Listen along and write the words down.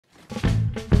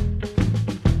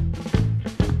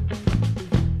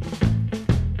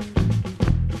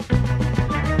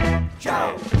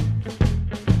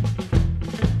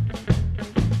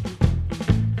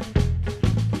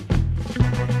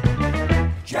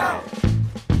Joe!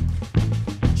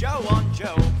 Joe on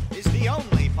Joe is the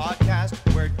only podcast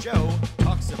where Joe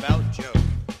talks about Joe.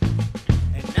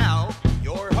 And now,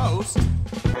 your host,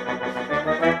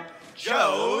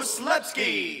 Joe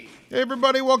Slepsky. Hey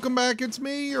everybody, welcome back. It's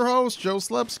me, your host, Joe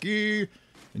Slepsky,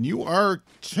 and you are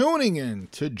tuning in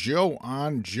to Joe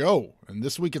on Joe. And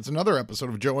this week it's another episode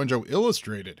of Joe on Joe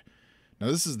Illustrated. Now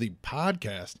this is the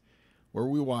podcast where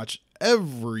we watch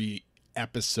every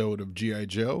episode of G.I.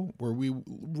 Joe, where we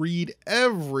read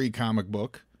every comic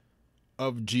book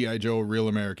of G.I. Joe, A Real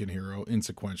American Hero in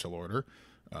sequential order.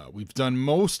 We've done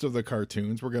most of the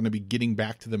cartoons. We're going to be getting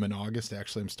back to them in August.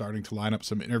 Actually, I'm starting to line up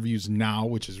some interviews now,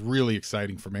 which is really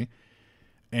exciting for me.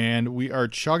 And we are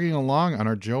chugging along on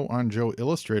our Joe on Joe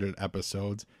Illustrated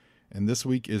episodes. And this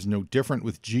week is no different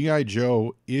with G.I.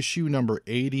 Joe issue number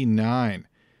 89.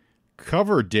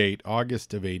 Cover date,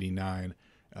 August of 89.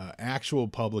 Actual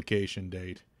publication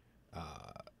date,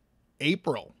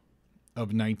 April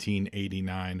of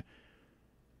 1989.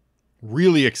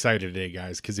 Really excited today,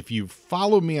 guys, because if you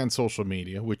follow me on social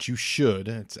media, which you should,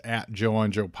 it's at Joe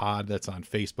on Joe Pod. That's on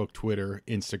Facebook, Twitter,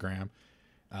 Instagram.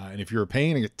 And if you're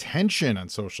paying attention on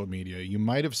social media, you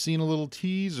might have seen a little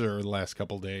teaser the last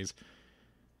couple days.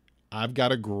 I've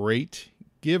got a great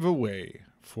giveaway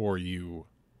for you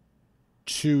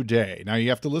today. Now, you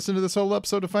have to listen to this whole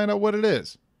episode to find out what it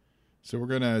is. So we're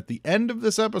going to, at the end of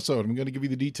this episode, I'm going to give you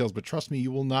the details, but trust me,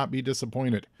 you will not be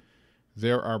disappointed.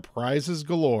 There are prizes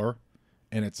galore.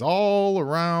 And it's all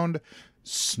around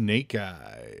Snake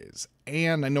Eyes.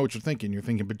 And I know what you're thinking. You're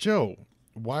thinking, but Joe,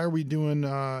 why are we doing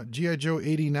G.I. Joe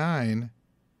 89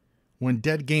 when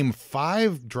Dead Game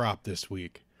 5 dropped this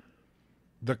week?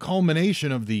 The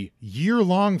culmination of the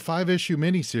year-long 5-issue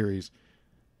miniseries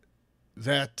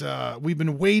that we've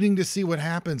been waiting to see what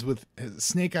happens with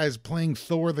Snake Eyes playing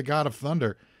Thor, the God of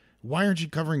Thunder. Why aren't you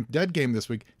covering Dead Game this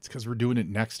week? It's because we're doing it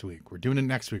next week. We're doing it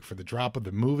next week for the drop of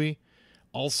the movie.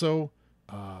 Also,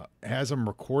 as I'm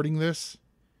recording this,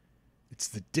 it's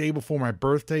the day before my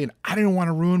birthday, and I didn't want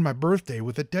to ruin my birthday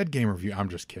with a Dead Game review. I'm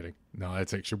just kidding. No,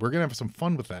 that's actually, we're going to have some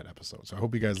fun with that episode. So I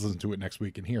hope you guys listen to it next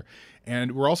week and hear.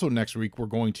 And we're also next week, we're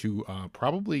going to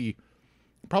probably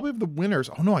have the winners.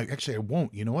 Oh no, I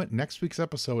won't. You know what? Next week's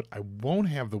episode, I won't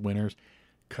have the winners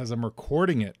because I'm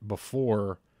recording it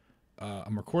before,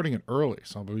 I'm recording it early.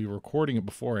 So I'll be recording it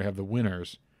before I have the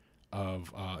winners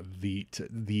of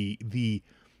the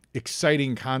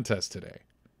exciting contest today.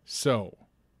 So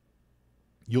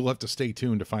you'll have to stay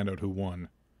tuned to find out who won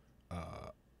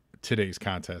today's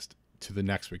contest to the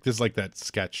next week. This is like that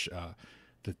sketch,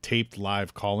 the taped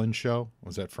live call-in show.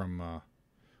 Was that from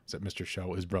was that Mr. Show?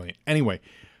 It was brilliant. Anyway,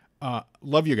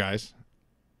 love you guys.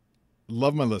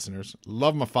 Love my listeners.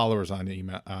 Love my followers on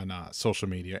email, on social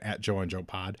media at Joe on Joe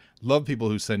Pod. Love people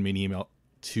who send me an email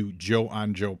to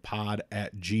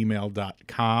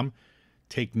joeonjoepod@gmail.com.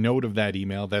 Take note of that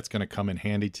email. That's going to come in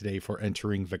handy today for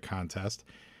entering the contest.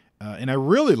 And I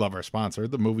really love our sponsor,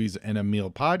 the Movies and a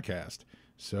Meal podcast.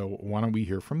 So why don't we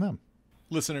hear from them?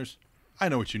 Listeners, I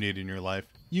know what you need in your life.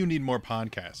 You need more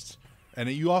podcasts. And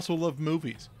you also love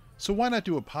movies. So why not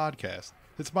do a podcast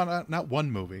that's about not one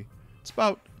movie. It's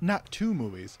about not two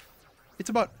movies.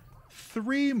 It's about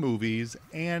 3 movies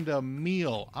and a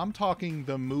meal. I'm talking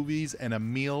the Movies and a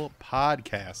Meal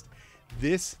podcast.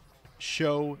 This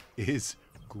show is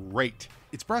great.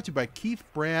 It's brought to you by Keith,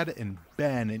 Brad, and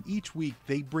Ben, and each week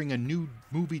they bring a new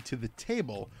movie to the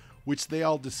table, which they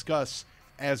all discuss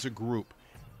as a group.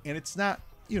 And it's not,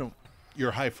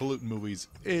 your highfalutin movies.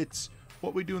 It's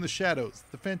What We Do in the Shadows,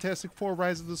 The Fantastic Four,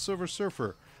 Rise of the Silver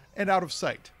Surfer, and Out of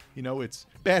Sight. It's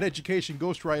Bad Education,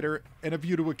 Ghost Rider, and A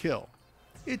View to a Kill.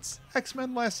 It's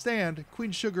X-Men Last Stand,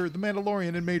 Queen Sugar, The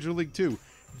Mandalorian, and Major League 2.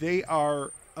 They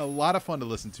are a lot of fun to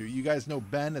listen to. You guys know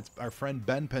Ben. It's our friend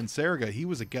Ben Pensarga. He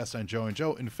was a guest on Joe and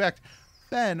Joe. In fact,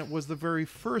 Ben was the very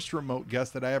first remote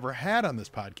guest that I ever had on this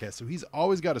podcast, so he's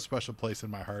always got a special place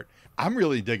in my heart. I'm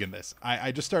really digging this.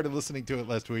 I just started listening to it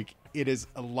last week. It is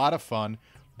a lot of fun.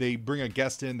 They bring a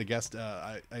guest in. The guest,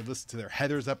 I listened to their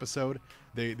Heathers episode.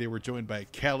 They were joined by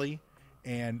Kelly,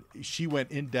 and she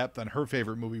went in depth on her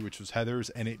favorite movie, which was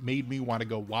Heathers, and it made me want to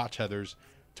go watch Heathers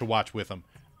to watch with them.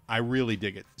 I really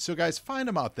dig it. So guys, find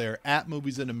them out there at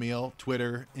Movies and a Meal,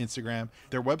 Twitter, Instagram.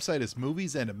 Their website is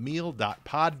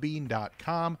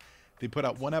moviesandameal.podbean.com. They put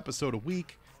out 1 episode a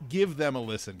week. Give them a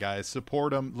listen, guys.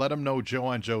 Support them. Let them know Joe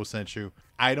on Joe sent you.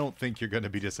 I don't think you're going to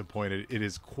be disappointed. It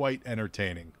is quite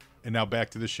entertaining. And now back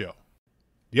to the show.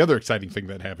 The other exciting thing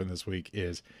that happened this week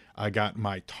is I got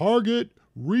my Target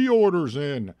reorders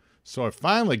in. So I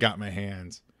finally got my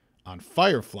hands on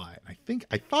Firefly. I think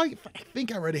I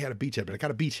already had a Beachhead, but I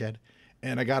got a Beachhead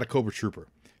and I got a Cobra Trooper.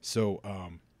 So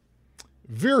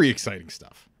very exciting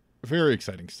stuff. Very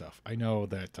exciting stuff. I know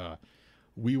that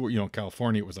we were,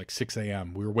 California, it was like 6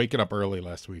 a.m. We were waking up early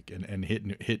last week and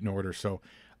hitting order. So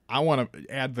I want to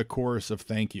add the chorus of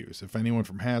thank yous. If anyone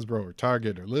from Hasbro or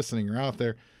Target or listening or out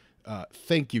there,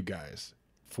 thank you guys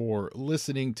for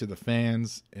listening to the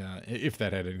fans, if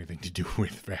that had anything to do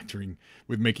with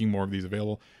making more of these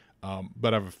available.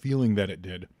 But I have a feeling that it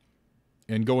did.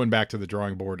 And going back to the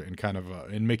drawing board and kind of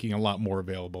and making a lot more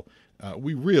available,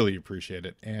 we really appreciate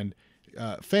it. And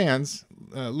fans,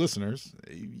 listeners,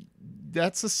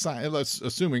 that's a sign.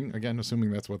 Assuming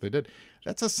that's what they did.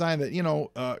 That's a sign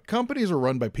that companies are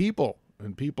run by people,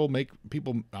 and people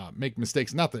make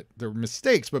mistakes. Not that they're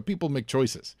mistakes, but people make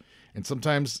choices, and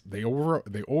sometimes they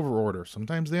overorder,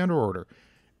 sometimes they underorder,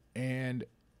 and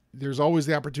there's always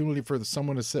the opportunity for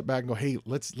someone to sit back and go, "Hey,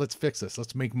 let's fix this.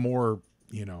 Let's make more,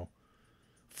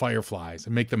 Fireflies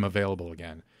and make them available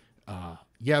again."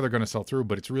 They're going to sell through,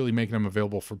 but it's really making them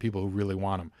available for people who really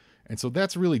want them. And so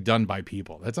that's really done by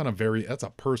people. That's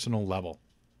a personal level.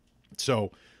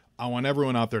 So I want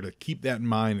everyone out there to keep that in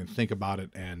mind and think about it.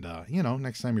 And,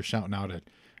 next time you're shouting out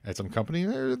at some company,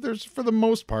 there's, for the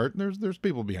most part, there's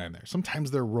people behind there. Sometimes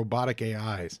they're robotic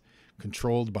AIs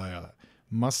controlled by a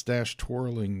mustache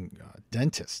twirling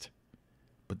dentist,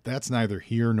 but that's neither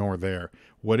here nor there.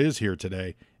 What is here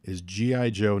today is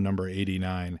G.I. Joe number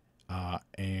 89.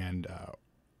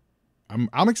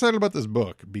 I'm excited about this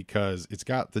book because it's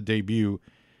got the debut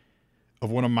of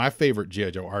one of my favorite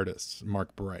G.I. Joe artists,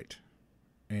 Mark Bright.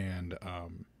 And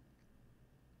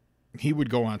he would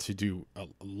go on to do a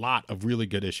lot of really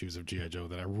good issues of G.I. Joe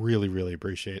that I really, really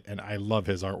appreciate. And I love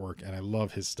his artwork and I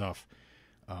love his stuff.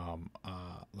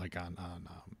 Like on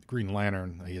Green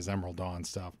Lantern, his Emerald Dawn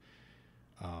stuff.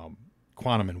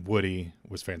 Quantum and Woody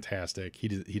was fantastic. He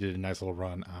did a nice little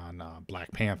run on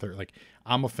Black Panther. Like,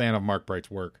 I'm a fan of Mark Bright's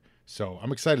work, so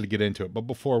I'm excited to get into it. But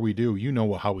before we do,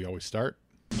 how we always start.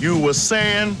 You were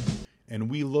saying? And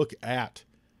we look at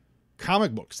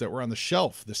comic books that were on the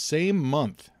shelf the same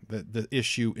month that the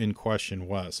issue in question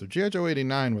was. So G.I. Joe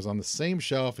 89 was on the same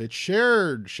shelf. It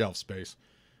shared shelf space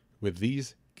with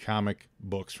these comic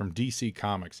books from DC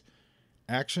Comics.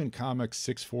 Action Comics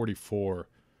 644.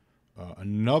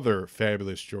 Another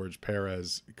fabulous George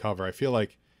Perez cover. I feel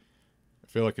like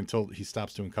until he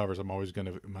stops doing covers,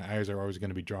 my eyes are always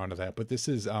gonna be drawn to that. But this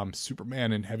is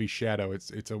Superman in heavy shadow.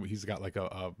 He's got like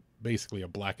a basically a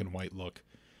black and white look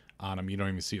on him. You don't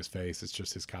even see his face. It's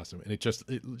just his costume, and it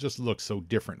just looks so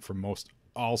different from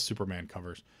all Superman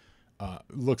covers.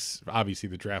 Looks, obviously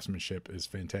the draftsmanship is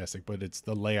fantastic, but it's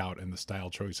the layout and the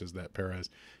style choices that Perez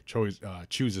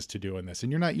chooses to do in this,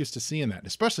 and you're not used to seeing that,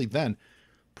 especially then.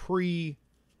 Pre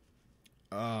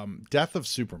Death of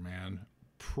Superman,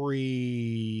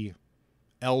 pre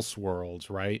Elseworlds,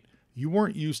 right? You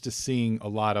weren't used to seeing a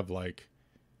lot of like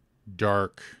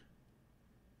dark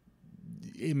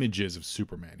images of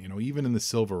Superman, even in the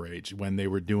Silver Age when they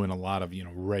were doing a lot of,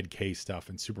 red K stuff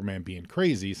and Superman being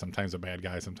crazy, sometimes a bad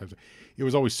guy, sometimes it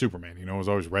was always Superman, it was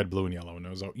always red, blue, and yellow. And it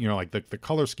was, like the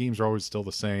color schemes are always still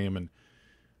the same. And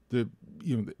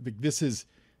this is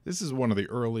one of the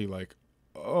early, like,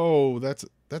 oh, that's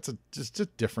just a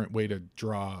different way to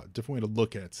draw, different way to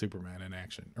look at Superman in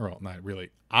action, or not really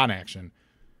on action.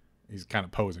 He's kind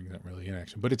of posing, not really in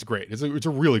action, but it's great. It's a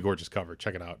really gorgeous cover.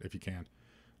 Check it out if you can.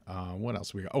 What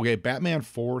else we got? Okay, Batman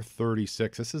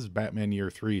 436. This is Batman Year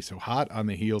 3, so hot on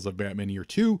the heels of Batman Year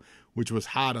 2, which was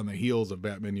hot on the heels of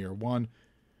Batman Year 1.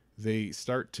 They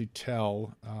start to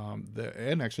tell,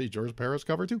 and actually George Perez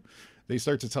cover too. They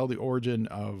start to tell the origin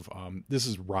of, this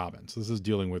is Robin. So this is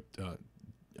dealing with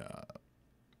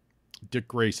Dick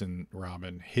Grayson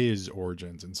Robin, his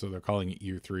origins, and so they're calling it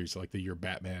Year 3. So like the year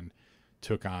Batman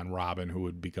took on Robin, who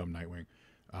would become Nightwing.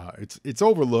 It's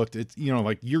overlooked. It's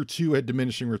like Year 2 had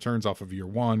diminishing returns off of Year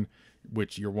 1,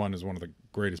 which Year 1 is one of the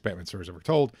greatest Batman stories ever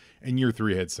told, and Year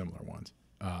 3 had similar ones.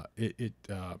 It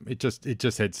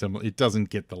just had similar. It doesn't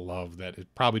get the love that it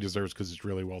probably deserves because it's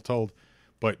really well told,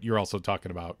 but you're also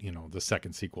talking about the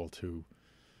second sequel to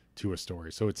a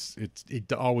story, so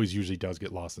it always usually does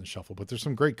get lost in the shuffle. But there's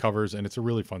some great covers, and it's a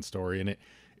really fun story, and it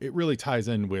really ties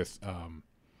in with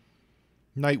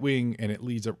Nightwing, and it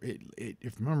leads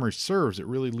if memory serves, it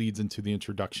really leads into the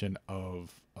introduction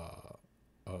of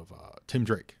Tim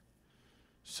Drake.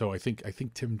 So I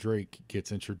think Tim Drake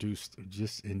gets introduced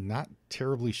just in not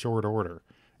terribly short order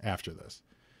after this,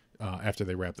 after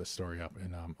they wrap this story up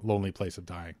in Lonely Place of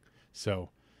Dying. So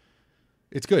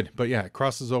it's good, but yeah, it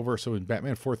crosses over. So in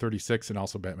Batman 436 and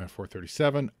also Batman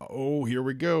 437. Oh, here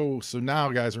we go. So now,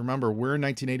 guys, remember, we're in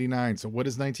 1989. So what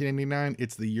is 1989?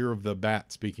 It's the year of the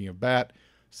Bat. Speaking of Bat,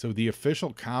 so the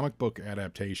official comic book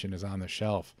adaptation is on the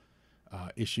shelf.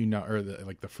 issue or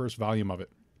the first volume of it.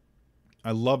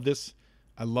 I love this.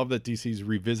 I love that DC's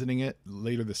revisiting it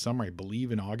later this summer. I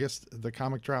believe in August the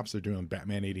comic drops. They're doing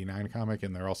Batman 89 comic,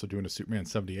 and they're also doing a Superman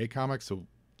 78 comic. So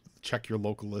check your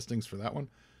local listings for that one.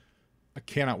 I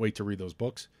cannot wait to read those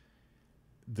books.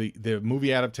 The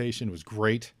movie adaptation was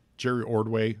great. Jerry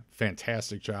Ordway,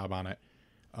 fantastic job on it.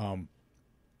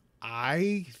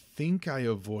 I think I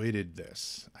avoided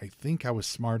this. I think I was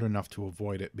smart enough to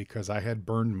avoid it because I had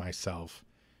burned myself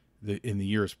in the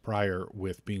years prior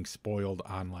with being spoiled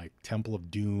on like Temple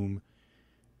of Doom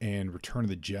and Return of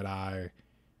the Jedi.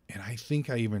 And I think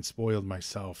I even spoiled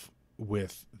myself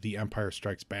with the Empire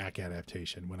Strikes Back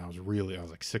adaptation when I was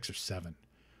like 6 or 7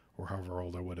 or however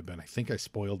old I would have been. I think I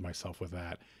spoiled myself with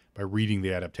that by reading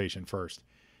the adaptation first.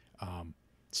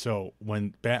 So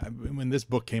when this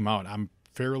book came out, I'm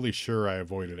fairly sure I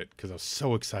avoided it because I was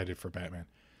so excited for Batman.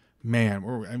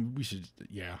 Man, we should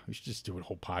just do a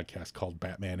whole podcast called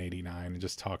Batman 89 and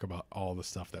just talk about all the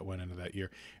stuff that went into that year.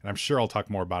 And I'm sure I'll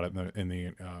talk more about it in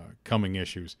the coming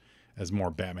issues as more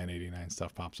Batman 89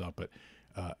 stuff pops up. But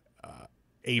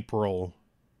April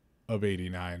of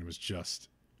 89 was just,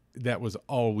 that was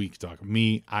all week talk.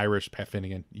 Me, Irish, Pat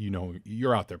Finnegan,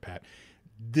 you're out there, Pat.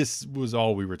 This was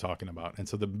all we were talking about. And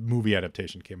so the movie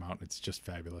adaptation came out and it's just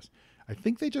fabulous. I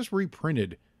think they just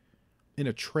reprinted in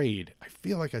a trade. I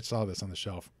feel like I saw this on the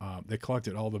shelf. They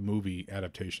collected all the movie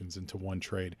adaptations into one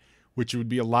trade, which would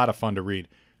be a lot of fun to read.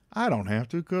 I don't have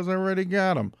to because I already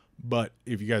got them. But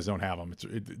if you guys don't have them,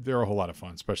 they're a whole lot of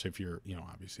fun, especially if you're,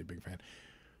 obviously a big fan.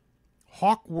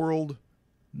 Hawk World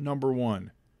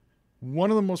 #1. One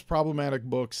of the most problematic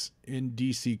books in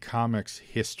DC Comics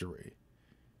history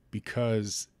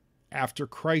because after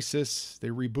Crisis, they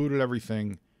rebooted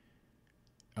everything.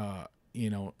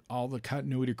 All the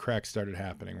continuity cracks started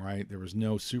happening, right? There was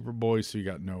no Superboy, so you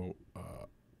got no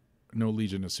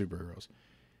Legion of Superheroes.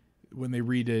 When they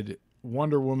redid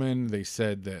Wonder Woman, they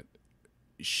said that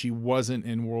she wasn't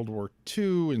in World War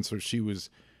II, and so she was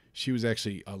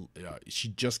actually she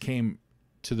just came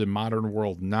to the modern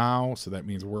world now, so that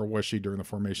means where was she during the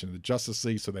formation of the Justice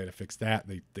League? So they had to fix that.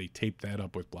 They taped that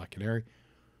up with Black Canary.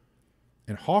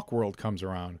 And Hawk World comes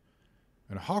around,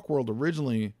 and Hawk World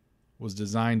originally was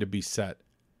designed to be set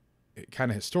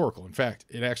kind of historical. In fact,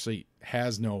 it actually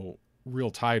has no real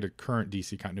tie to current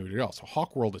DC continuity at all. So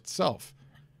Hawk World itself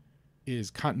is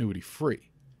continuity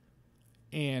free.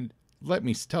 And let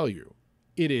me tell you,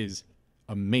 it is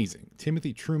amazing.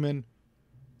 Timothy Truman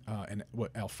and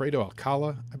Alfredo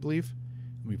Alcala, I believe.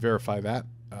 Let me verify that.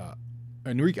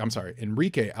 Enrique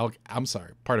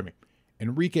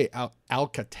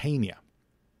Alcatania.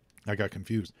 I got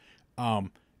confused.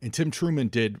 And Tim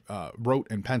Truman wrote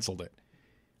and penciled it.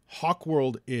 Hawk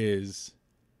World is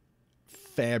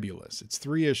fabulous. It's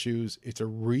 3 issues. It's a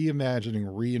reimagining,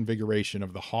 reinvigoration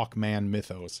of the Hawkman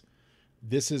mythos.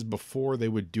 This is before they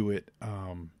would do it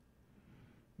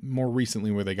more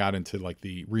recently, where they got into like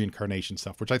the reincarnation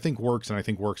stuff, which I think works, and I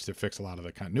think works to fix a lot of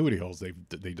the continuity holes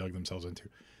they dug themselves into.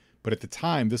 But at the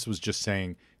time, this was just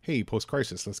saying, hey,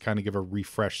 post-crisis, let's kind of give a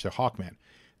refresh to Hawkman.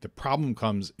 The problem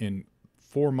comes in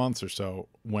 4 months or so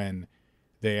when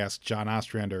they asked John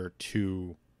Ostrander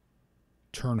to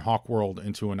turn Hawk World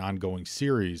into an ongoing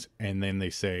series, and then they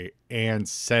say, and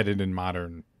set it in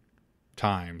modern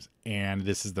times, and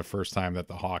this is the first time that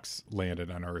the Hawks landed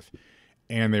on Earth,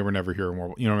 and they were never here in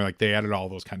World War. Like they added all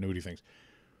those continuity things.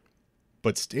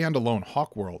 But standalone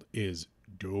Hawk World is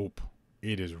dope.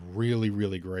 It is really,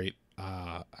 really great.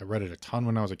 I read it a ton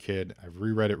when I was a kid. I've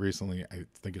reread it recently. I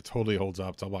think it totally holds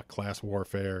up. It's all about class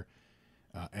warfare,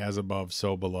 as above,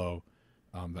 so below.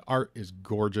 The art is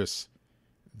gorgeous.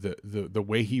 The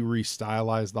way he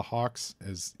restylized the Hawks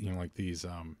as, like these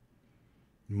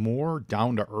more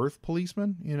down to earth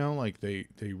policemen, like they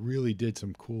really did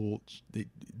some cool,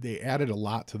 they added a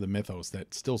lot to the mythos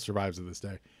that still survives to this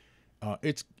day.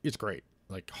 It's great.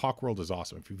 Like Hawk World is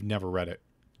awesome. If you've never read it,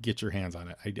 get your hands on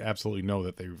it. I absolutely know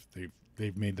that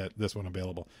they've made this one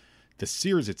available. The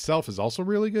series itself is also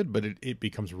really good, but it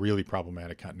becomes really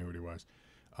problematic continuity wise.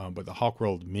 But the Hawk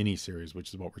World mini series, which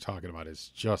is what we're talking about,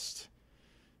 is just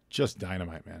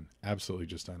dynamite, man. Absolutely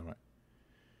just dynamite.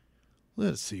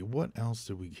 Let's see, what else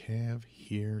do we have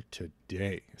here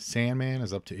today? Sandman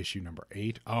is up to issue number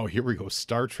 8. Oh, here we go.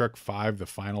 Star Trek V, The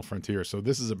Final Frontier. So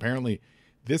this is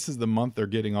the month they're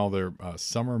getting all their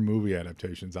summer movie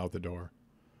adaptations out the door.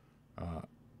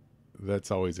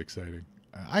 That's always exciting.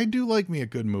 I do like me a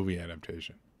good movie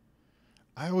adaptation.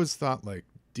 I always thought like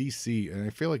DC, and I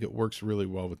feel like it works really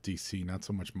well with DC, not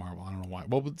so much Marvel. I don't know why.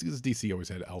 Well, because DC always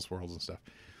had Elseworlds and stuff.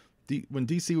 When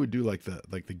DC would do like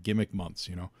the gimmick months,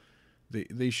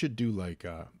 they should do like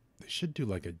they should do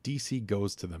like a DC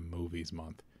goes to the movies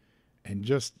month, and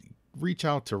just reach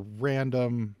out to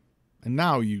random. And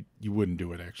now you wouldn't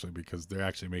do it actually, because they're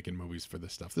actually making movies for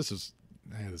this stuff.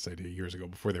 I had this idea years ago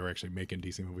before they were actually making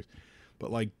DC movies,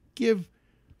 but like give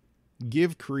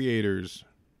creators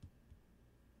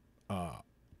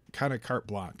kind of carte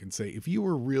blanche and say, if you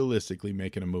were realistically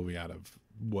making a movie out of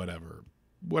whatever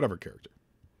character,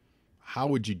 how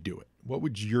would you do it? What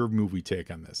would your movie take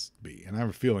on this be? And I have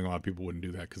a feeling a lot of people wouldn't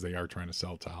do that because they are trying to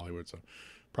sell to Hollywood, so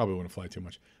probably wouldn't fly too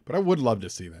much. But I would love to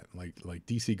see that. Like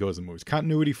DC goes in movies,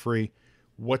 continuity free.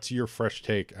 What's your fresh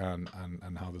take on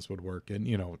how this would work? And,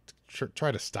 you know,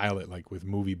 try to style it like with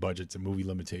movie budgets and movie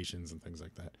limitations and things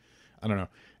like that. I don't know.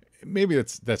 Maybe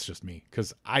that's just me,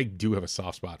 because I do have a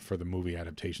soft spot for the movie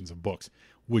adaptations of books,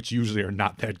 which usually are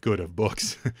not that good of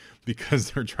books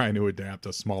because they're trying to adapt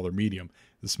a smaller medium,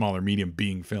 the smaller medium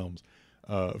being films.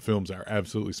 Films are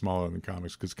absolutely smaller than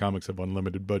comics because comics have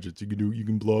unlimited budgets. You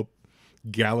can blow up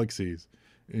galaxies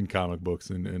in comic books,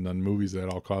 and on movies that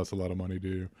all cost a lot of money to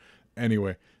do.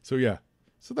 Anyway, so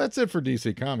that's it for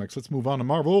DC Comics. Let's move on to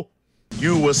Marvel.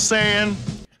 You were saying?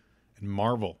 And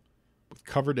Marvel, with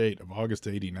cover date of August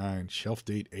 89, shelf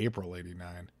date April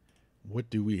 89. What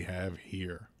do we have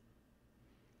here?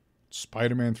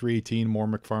 Spider-Man 318, more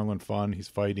McFarlane fun. He's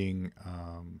fighting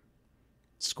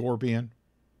Scorpion.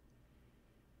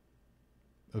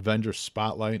 Avengers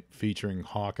Spotlight featuring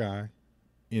Hawkeye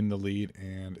in the lead,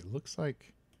 and it looks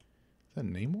like, is that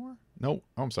Namor? No,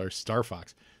 I'm sorry, Star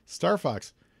Fox. Star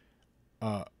Fox,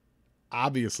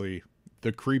 obviously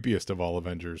the creepiest of all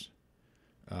Avengers,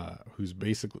 whose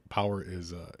basic power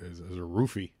is a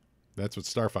roofie. That's what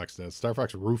Star Fox does. Star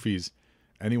Fox roofies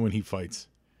anyone he fights,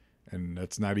 and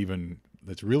that's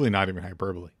really not even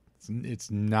hyperbole.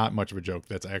 It's not much of a joke.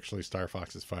 That's actually Star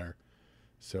Fox's fire.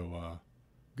 So,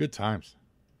 good times.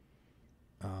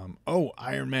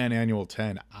 Iron Man Annual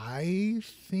 10. I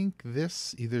think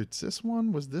either it's this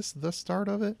one. Was this the start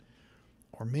of it?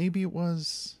 Or maybe it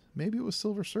was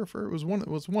Silver Surfer. It was one.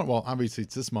 Well, obviously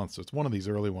it's this month, so it's one of these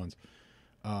early ones.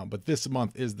 But this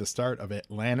month is the start of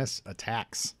Atlantis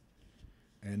Attacks.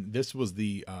 And this was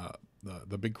the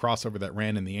big crossover that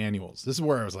ran in the annuals. This is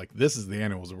where I was like, this is the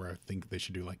annuals where I think they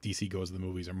should do like DC goes to the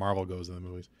movies or Marvel goes to the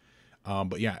movies.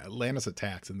 But yeah, Atlantis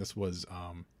Attacks. And this was,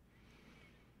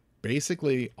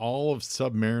 basically all of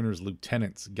Submariner's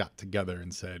lieutenants got together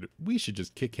and said, we should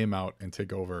just kick him out and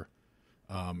take over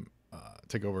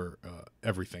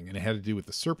everything. And it had to do with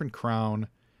the Serpent Crown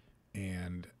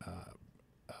and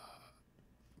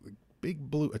the big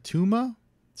blue Atuma,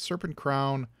 Serpent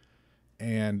Crown,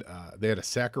 and they had to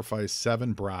sacrifice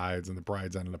 7 brides, and the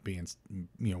brides ended up being,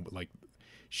 like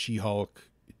She-Hulk,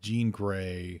 Jean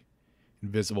Grey,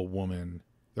 Invisible Woman.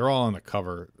 They're all on the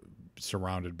cover,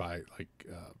 surrounding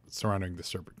the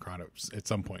Serpent Crown at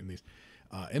some point in these,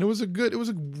 and it was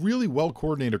a really well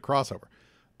coordinated crossover,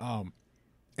 and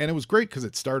it was great because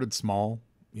it started small,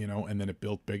 and then it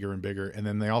built bigger and bigger, and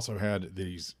then they also had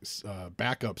these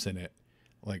backups in it,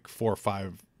 like 4,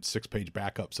 5, 6 page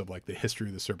backups of like the history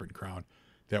of the Serpent Crown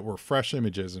that were fresh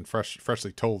images and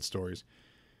freshly told stories.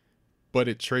 But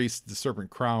it traced the Serpent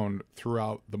Crown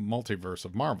throughout the multiverse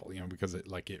of Marvel, because it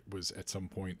was at some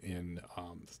point in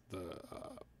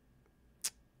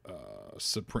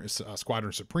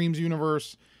Squadron Supreme's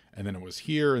universe, and then it was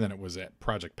here, and then it was at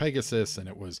Project Pegasus, and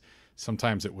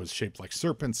sometimes it was shaped like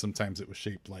serpents, sometimes it was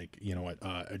shaped like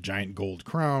a giant gold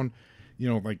crown,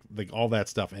 like all that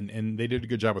stuff, and they did a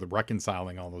good job with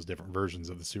reconciling all those different versions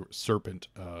of the Serpent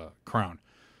Crown,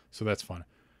 so that's fun.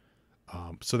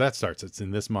 So that starts. It's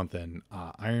in this month in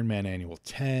Iron Man Annual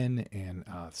 10 and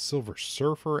Silver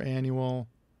Surfer Annual.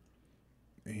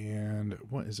 And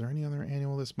what is there any other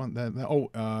annual this month?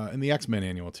 And the X-Men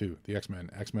Annual too. The X-Men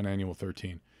Annual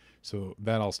 13. So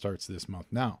that all starts this month.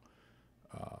 Now,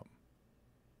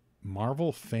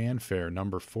 Marvel Fanfare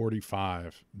number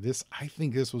 45. I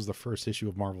think this was the first issue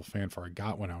of Marvel Fanfare I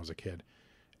got when I was a kid.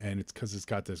 And it's because it's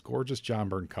got this gorgeous John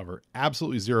Byrne cover.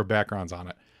 Absolutely zero backgrounds on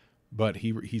it. But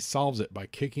he solves it by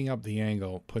kicking up the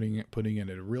angle, putting it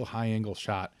at a real high angle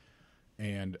shot,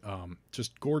 and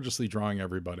just gorgeously drawing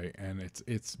everybody. And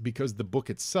it's because the book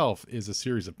itself is a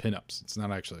series of pinups. It's not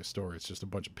actually a story. It's just a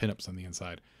bunch of pinups on the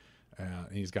inside.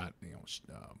 And he's got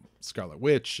Scarlet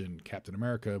Witch and Captain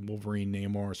America, Wolverine,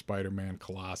 Namor, Spider-Man,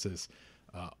 Colossus,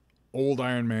 old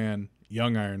Iron Man,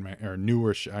 young Iron Man, or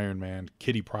newish Iron Man.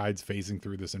 Kitty Pryde's phasing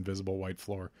through this invisible white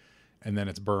floor. And then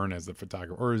it's Byrne as the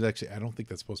photographer. Or is actually, I don't think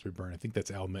that's supposed to be Byrne. I think that's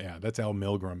Al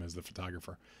Milgrom as the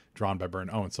photographer, drawn by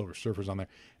Byrne. Oh, and Silver Surfer's on there.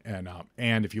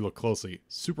 And if you look closely,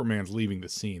 Superman's leaving the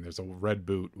scene. There's a red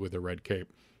boot with a red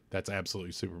cape. That's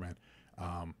absolutely Superman.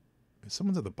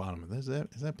 Someone's at the bottom. Is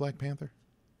that Black Panther?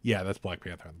 Yeah, that's Black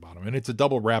Panther on the bottom, and it's a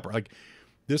double wrapper. Like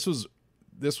this was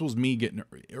me getting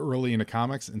early into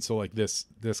comics, and so like this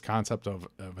concept of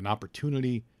an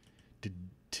opportunity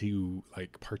to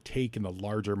like partake in the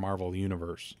larger Marvel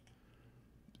universe.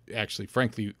 Actually,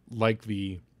 frankly, like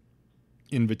the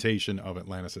invitation of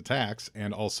Atlantis Attacks,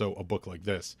 and also a book like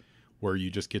this, where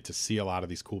you just get to see a lot of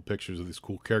these cool pictures of these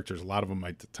cool characters. A lot of them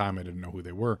at the time I didn't know who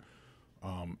they were.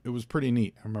 It was pretty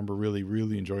neat. I remember really,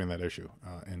 really enjoying that issue.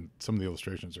 And some of the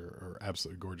illustrations are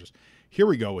absolutely gorgeous. Here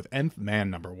we go with Nth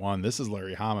Man #1. This is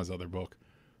Larry Hama's other book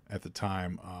at the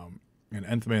time. And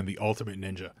Nth Man, the Ultimate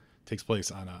Ninja, takes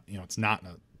place on it's not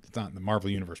in the Marvel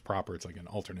Universe proper. It's like an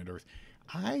alternate Earth.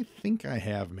 I think I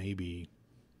have maybe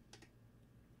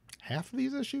half of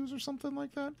these issues or something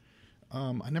like that.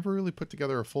 I never really put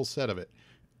together a full set of it.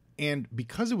 And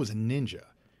because it was a ninja,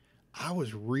 I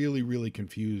was really, really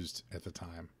confused at the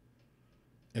time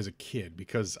as a kid,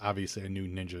 because obviously I knew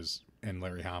ninjas and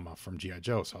Larry Hama from G.I.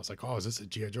 Joe. So I was like, oh, is this a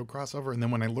G.I. Joe crossover? And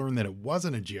then when I learned that it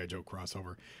wasn't a G.I. Joe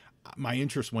crossover, my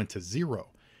interest went to zero.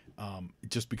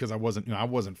 Just because I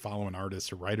wasn't following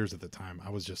artists or writers at the time. I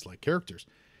was just like characters.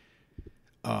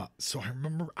 So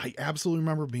I absolutely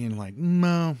remember being like,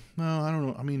 no, I don't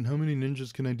know. I mean, how many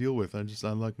ninjas can I deal with?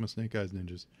 I like my Snake Eyes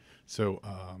ninjas. So,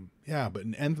 yeah, but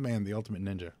Nth Man, the Ultimate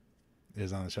Ninja,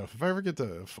 is on the shelf. If I ever get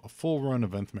a full run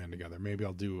of Nth Man together, maybe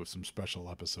I'll do some special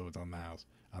episodes on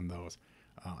those.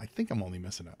 I think I'm only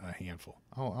missing a handful.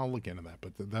 I'll look into that,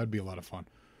 but that'd be a lot of fun.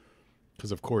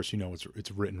 Because of course,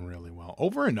 it's written really well.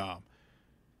 Over in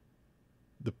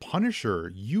the Punisher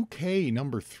UK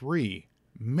 #3.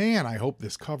 Man, I hope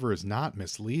this cover is not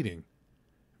misleading,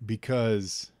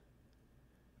 because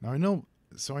now I know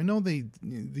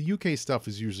the UK stuff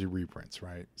is usually reprints,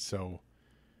 right? So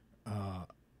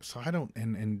I don't,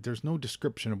 and there's no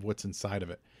description of what's inside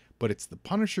of it, but it's the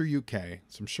Punisher UK.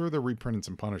 So I'm sure they're reprinting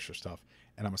some Punisher stuff,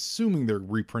 and I'm assuming they're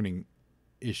reprinting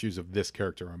issues of this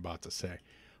character I'm about to say.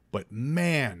 But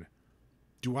man,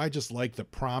 do I just like the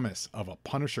promise of a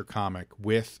Punisher comic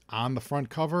with, on the front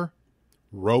cover,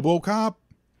 RoboCop?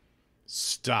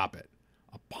 Stop it.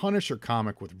 A Punisher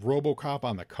comic with RoboCop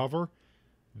on the cover?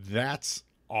 That's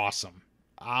awesome.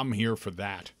 I'm here for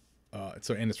that.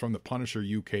 And it's from the Punisher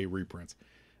UK reprints.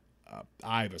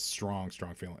 I have a strong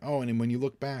feeling. Oh, and then when you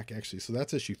look back, actually, so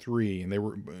that's issue 3, and they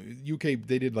were UK.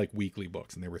 They did like weekly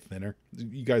books, and they were thinner.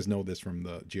 You guys know this from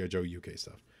the G.I. Joe UK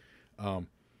stuff.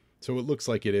 So it looks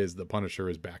like it is the Punisher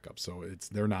is backup. So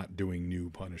they're not doing new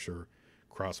Punisher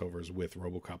crossovers with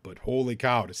RoboCop. But holy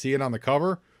cow, to see it on the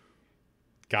cover,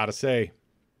 gotta say,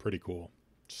 pretty cool.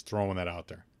 Just throwing that out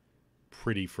there.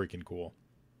 Pretty freaking cool.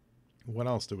 What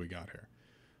else do we got here?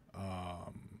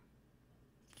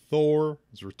 Thor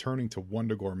is returning to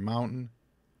Wundagore Mountain.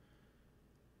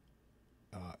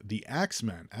 The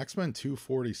X-Men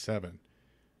 247.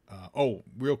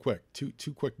 Real quick,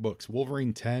 two quick books.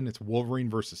 Wolverine 10, it's Wolverine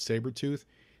versus Sabretooth.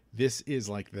 This is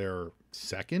like their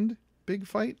second big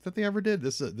fight that they ever did.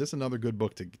 This is another good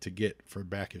book to get for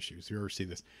back issues. You ever see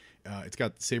this? It's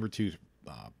got Sabretooth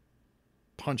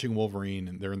punching Wolverine,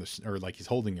 and they're he's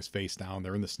holding his face down.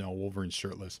 They're in the snow. Wolverine's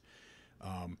shirtless.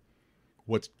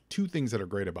 What's two things that are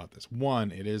great about this?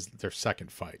 One, it is their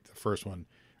second fight. The first one,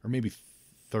 or maybe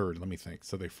third, let me think.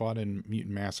 So they fought in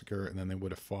Mutant Massacre, and then they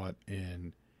would have fought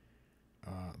in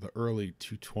the early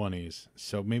 220s.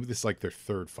 So maybe this is like their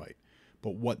third fight.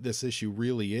 But what this issue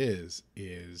really is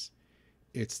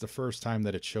it's the first time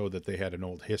that it showed that they had an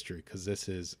old history, because this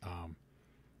is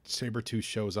Sabretooth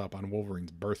shows up on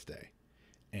Wolverine's birthday.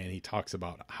 And he talks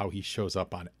about how he shows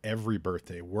up on every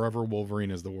birthday. Wherever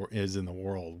Wolverine is in the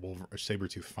world,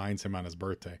 Sabretooth finds him on his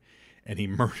birthday, and he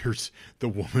murders the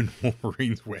woman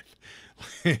Wolverine's with.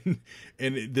 and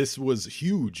this was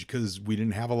huge, because we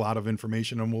didn't have a lot of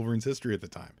information on Wolverine's history at the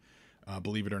time.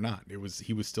 Believe it or not,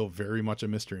 he was still very much a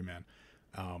mystery man.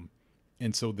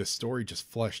 And so this story just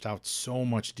fleshed out so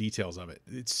much details of it.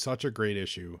 It's such a great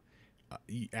issue.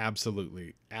 You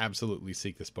absolutely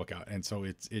seek this book out. And so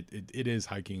it is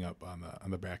hiking up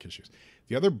on the back issues.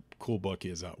 The other cool book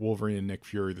is Wolverine and Nick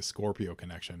Fury, the Scorpio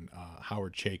Connection,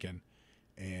 Howard Chaykin,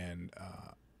 and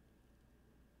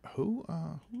who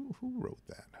wrote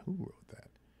that?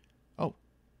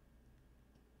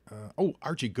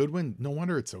 Archie Goodwin. No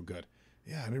wonder it's so good.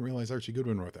 Yeah, I didn't realize Archie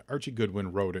Goodwin wrote that. Archie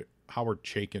Goodwin wrote it. Howard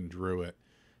Chaykin drew it.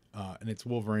 And it's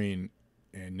Wolverine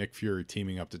and Nick Fury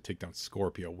teaming up to take down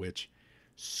Scorpio, which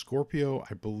Scorpio,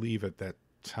 I believe at that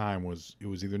time was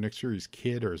either Nick Fury's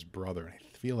kid or his brother. And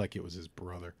I feel like it was his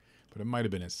brother, but it might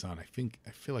have been his son. I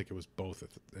feel like it was both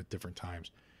at different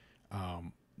times.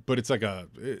 But it's like a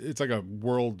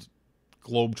world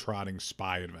globe-trotting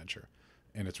spy adventure.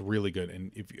 and it's really good.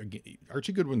 And if again,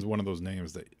 Archie Goodwin's one of those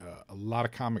names that a lot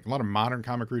of modern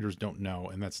comic readers don't know,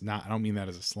 and that's not, I don't mean that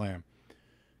as a slam,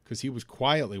 because he was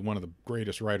quietly one of the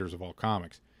greatest writers of all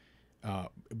comics.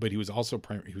 But he was also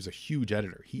he was a huge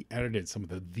editor. He edited some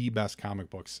of the best comic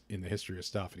books in the history of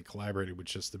stuff, and he collaborated with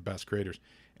just the best creators,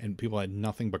 and people had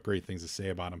nothing but great things to say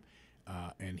about him.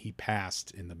 And he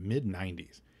passed in the mid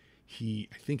 90s. I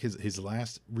think his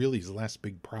last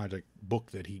big project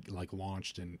book that he like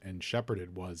launched and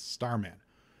shepherded was Starman.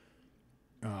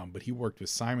 But he worked with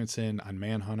Simonson on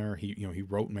Manhunter. He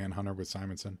wrote Manhunter with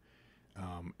Simonson.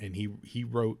 And he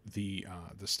wrote the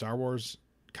Star Wars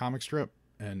comic strip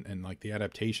and like the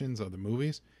adaptations of the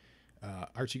movies.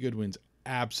 Archie Goodwin's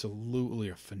absolutely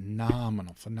a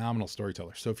phenomenal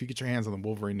storyteller. So if you get your hands on the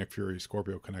Wolverine, Nick Fury,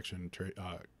 Scorpio Connection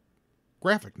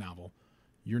graphic novel,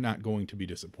 you're not going to be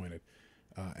disappointed.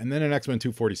 And then in X-Men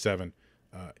 247,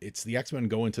 it's the X-Men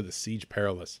go into the Siege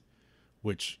Perilous,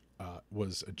 which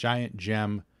was a giant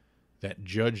gem that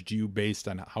judged you based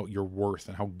on how your worth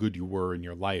and how good you were in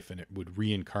your life, and it would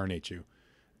reincarnate you.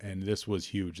 And this was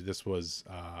huge. This was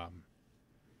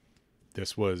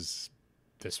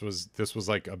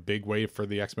like a big way for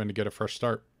the X-Men to get a fresh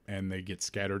start, and they get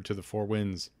scattered to the four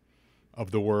winds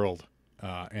of the world.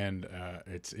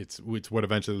 It's what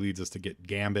eventually leads us to get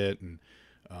Gambit, and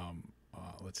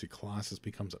Colossus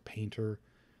becomes a painter.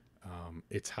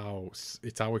 It's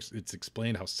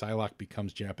explained how Psylocke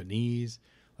becomes Japanese.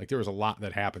 Like, there was a lot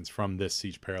that happens from this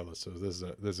Siege Perilous, so this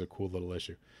is a cool little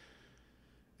issue.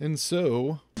 And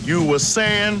so You were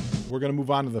saying? we're gonna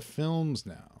move on to the films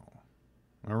now.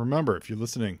 Now remember, if you're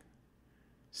listening,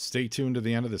 stay tuned to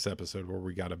the end of this episode where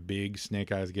we got a big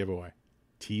Snake Eyes giveaway.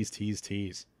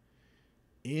 Tease.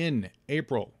 In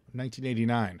April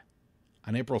 1989,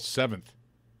 on April 7th,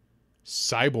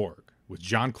 Cyborg with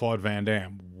Jean-Claude Van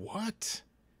Damme. What?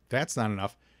 That's not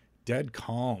enough. Dead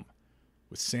Calm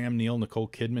with Sam Neill, Nicole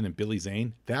Kidman, and Billy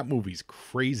Zane. That movie's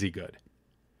crazy good.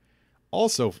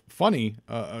 Also funny,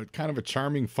 kind of a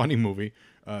charming, funny movie.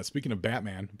 Speaking of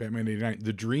Batman 89,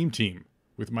 The Dream Team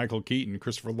with Michael Keaton,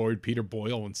 Christopher Lloyd, Peter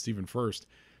Boyle, and Stephen Furst.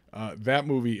 That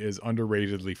movie is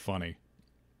underratedly funny.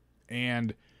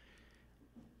 And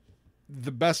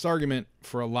the best argument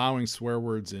for allowing swear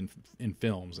words in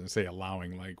films, and I say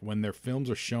allowing, like when their films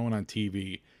are shown on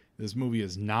TV, this movie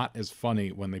is not as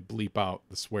funny when they bleep out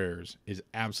the swears, is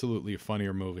absolutely a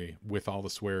funnier movie with all the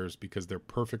swears because they're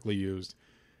perfectly used.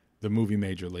 The movie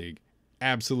Major League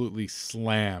absolutely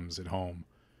slams at home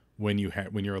when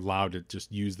you're allowed to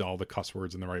just use all the cuss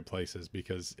words in the right places,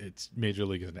 because Major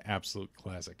League is an absolute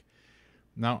classic.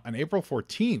 Now, on April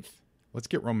 14th, let's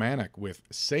get romantic with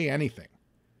Say Anything,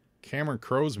 Cameron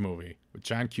Crowe's movie with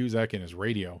John Cusack in his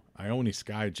radio, Ione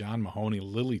Skye, John Mahoney,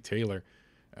 Lily Taylor.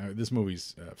 This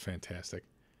movie's fantastic.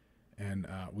 And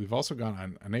we've also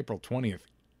gone on April 20th,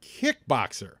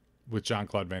 Kickboxer with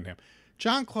Jean-Claude Van Damme.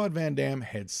 Jean-Claude Van Damme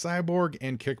had Cyborg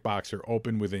and Kickboxer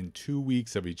open within 2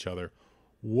 weeks of each other.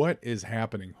 What is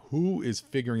happening? Who is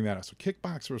figuring that out? So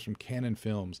Kickboxer was from Canon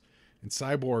Films, and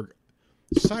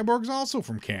Cyborg's also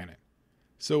from Canon.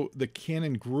 So the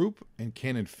Canon Group and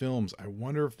Canon Films, I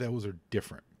wonder if those are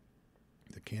different.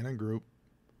 The Canon Group.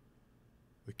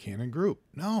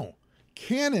 No.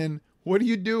 Canon, what are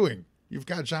you doing? You've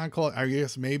got Jean-Claude. I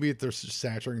guess maybe they're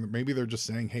saturating. Maybe they're just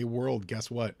saying, hey, world, guess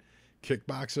what?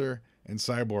 Kickboxer and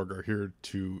Cyborg are here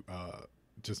to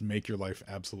just make your life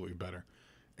absolutely better.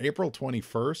 April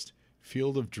 21st,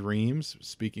 Field of Dreams.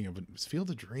 Speaking of Field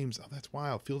of Dreams, oh, that's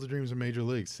wild. Field of Dreams and Major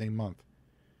League, same month.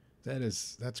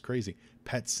 That's crazy.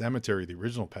 Pet Sematary, the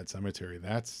original Pet Sematary,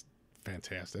 that's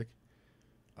fantastic.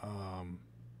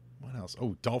 What else?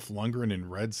 Oh, Dolph Lundgren in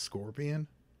Red Scorpion.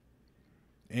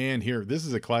 And here, this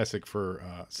is a classic for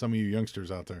some of you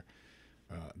youngsters out there.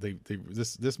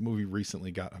 This movie recently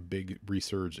got a big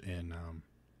resurge in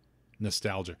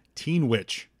nostalgia. Teen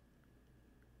Witch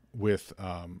with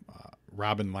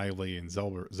Robin Lively and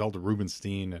Zelda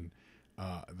Rubinstein, and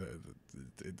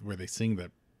where they sing the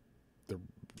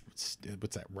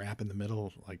what's that rap in the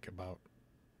middle, like about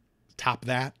Top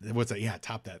That? What's that? Yeah,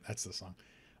 Top That. That's the song.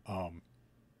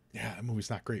 Yeah, that movie's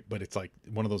not great, but it's like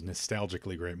one of those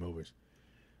nostalgically great movies.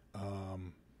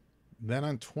 Then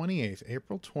on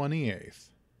April 28th,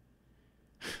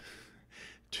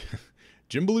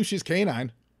 Jim Belushi's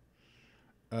Canine.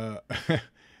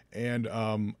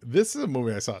 And this is a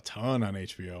movie I saw a ton on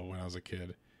HBO when I was a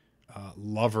kid.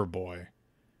 Loverboy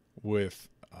with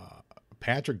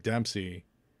Patrick Dempsey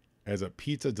as a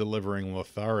pizza delivering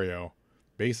Lothario,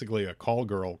 basically a call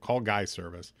guy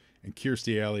service, and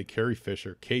Kirstie Alley, Carrie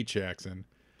Fisher, Kate Jackson,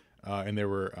 and there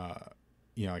were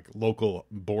like local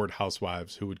bored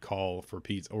housewives who would call for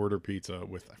pizza, order pizza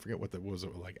with, I forget what that was,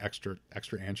 like extra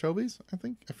anchovies.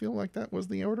 I feel like that was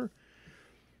the order.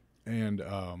 And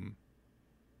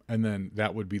then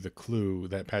that would be the clue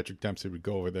that Patrick Dempsey would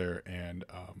go over there and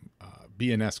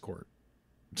be an escort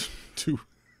to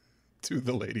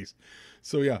the ladies.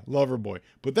 So yeah, Loverboy.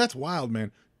 But that's wild,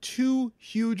 man. 2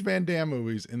 huge Van Damme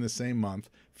movies in the same month.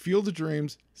 Field of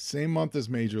Dreams, same month as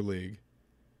Major League.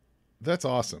 That's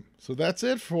awesome. So that's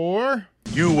it for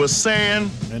You were saying?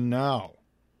 And now,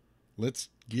 let's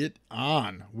get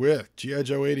on with G.I.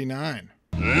 Joe 89.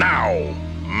 Now,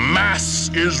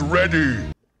 mass is ready.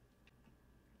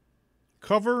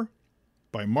 Cover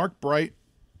by Mark Bright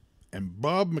and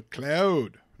Bob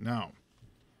McLeod. Now,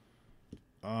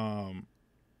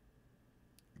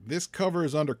 this cover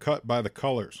is undercut by the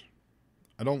colors.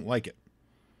 I don't like it.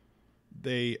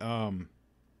 The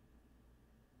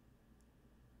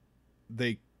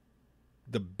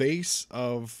base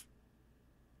of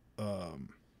the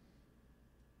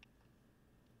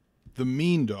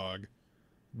Mean Dog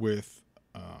with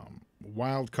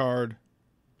Wild Card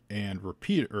and Wild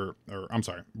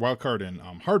Card and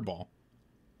Hardball.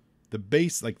 The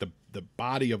base, like the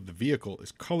body of the vehicle,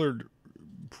 is colored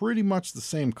pretty much the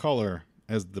same color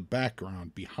as the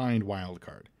background behind Wild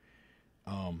Card,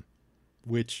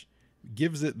 which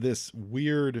gives it this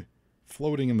weird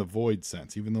floating in the void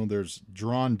sense, even though there's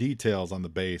drawn details on the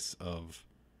base of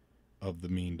the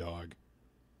Mean Dog.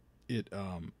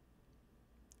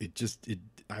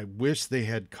 I wish they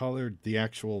had colored the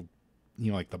actual,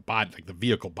 like the body, like the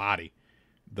vehicle body,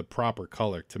 the proper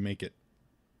color to make it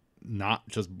not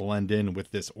just blend in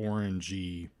with this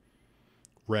orangey,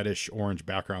 reddish orange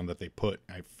background that they put.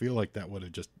 I feel like that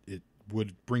it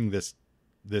would bring this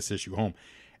issue home.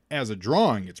 As a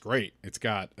drawing, it's great. It's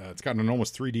got an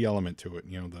almost 3D element to it.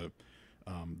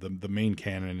 The main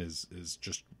cannon is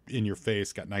just in your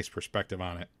face, got nice perspective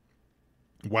on it.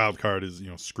 Wild Card is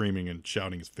screaming and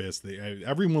shouting his fist.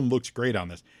 Everyone looks great on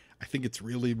this. I think it's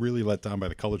really, really let down by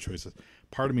the color choices.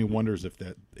 Part of me wonders if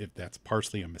that's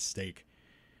partially a mistake.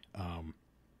 I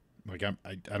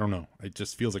don't know. It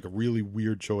just feels like a really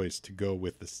weird choice to go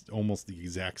with this almost the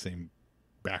exact same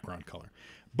background color.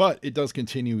 But it does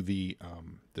continue the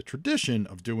tradition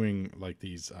of doing like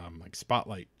these like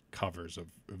spotlight covers of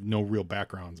no real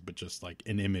backgrounds, but just like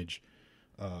an image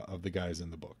of the guys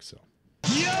in the book. So,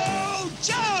 Yo,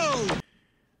 Joe!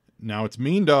 Now it's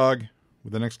Mean Dog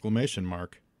with an exclamation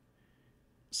mark.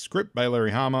 Script by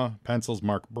Larry Hama, pencils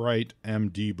Mark Bright,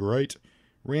 M.D. Bright,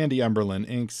 Randy Emberlin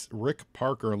inks, Rick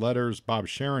Parker letters, Bob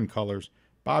Sharon colors,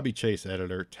 Bobby Chase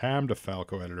editor, Tam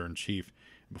DeFalco editor-in-chief.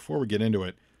 Before we get into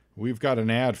it, we've got an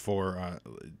ad for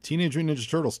Teenage Mutant Ninja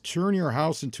Turtles Turn Your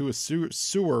House into a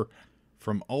Sewer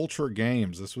from Ultra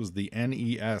Games. This was the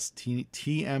NES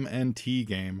TMNT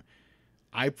game.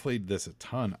 I played this a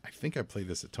ton. I think I played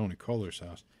this at Tony Kohler's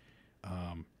house.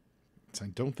 I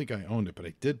don't think I owned it, but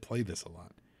I did play this a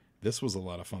lot. This was a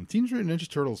lot of fun. Teenage Mutant Ninja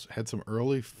Turtles had some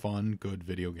early, fun, good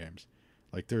video games.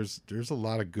 Like there's a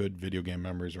lot of good video game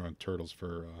memories around Turtles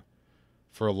for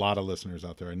a lot of listeners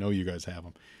out there. I know you guys have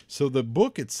them. So the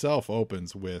book itself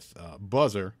opens with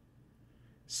Buzzer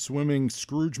swimming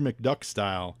Scrooge McDuck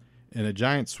style in a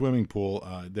giant swimming pool.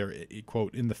 They're,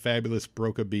 quote, in the fabulous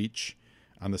Broca Beach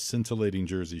on the scintillating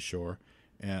Jersey shore.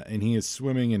 And he is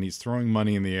swimming and he's throwing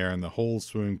money in the air, and the whole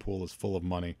swimming pool is full of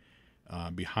money.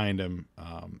 Behind him,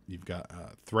 you've got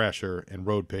Thrasher and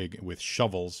Road Pig with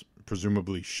shovels,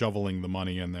 presumably shoveling the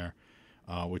money in there,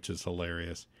 which is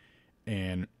hilarious.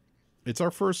 And it's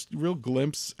our first real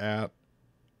glimpse at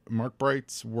Mark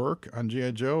Bright's work on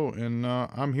G.I. Joe, and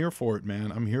I'm here for it,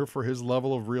 man. I'm here for his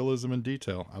level of realism and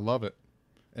detail. I love it.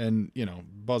 And,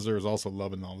 Buzzer is also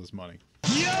loving all this money.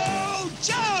 Yo,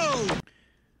 Joe!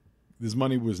 This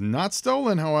money was not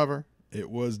stolen, however. It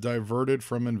was diverted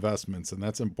from investments, and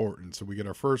that's important. So we get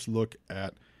our first look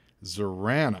at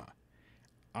Zorana.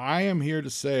 I am here to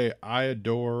say I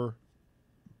adore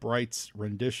Bright's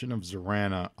rendition of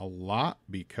Zorana a lot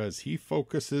because he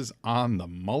focuses on the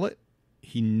mullet.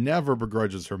 He never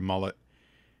begrudges her mullet.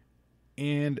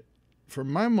 And for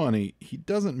my money, he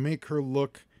doesn't make her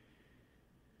look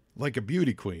like a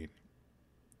beauty queen.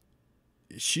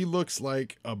 She looks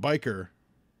like a biker.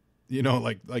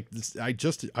 Like this,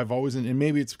 I've always, and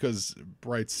maybe it's because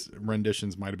Bright's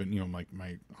renditions might have been,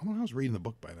 I was reading the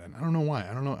book by then. I don't know why.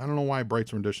 I don't know why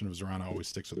Bright's rendition of Zorana always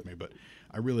sticks with me, but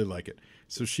I really like it.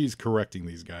 So she's correcting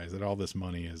these guys that all this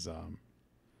money is,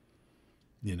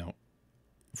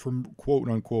 from quote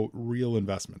unquote real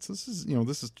investments. This is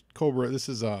Cobra. This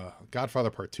is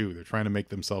Godfather Part 2. They're trying to make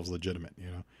themselves legitimate.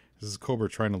 This is Cobra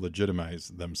trying to legitimize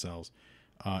themselves.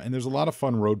 And there's a lot of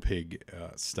fun road pig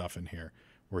stuff in here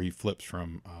where he flips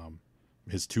from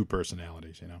his two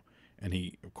personalities, you know. And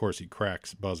he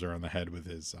cracks Buzzer on the head with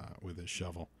his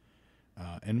shovel.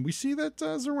 And we see that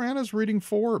Zorana's reading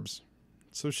Forbes.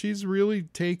 So she's really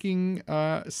taking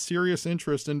serious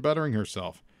interest in bettering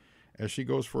herself as she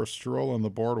goes for a stroll on the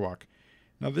boardwalk.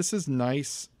 Now, this is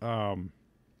nice.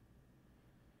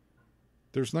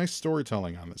 There's nice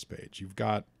storytelling on this page. You've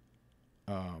got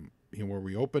where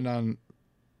we open on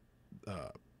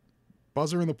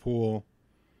Buzzer in the pool,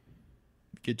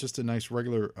 get just a nice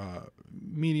regular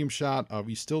medium shot of,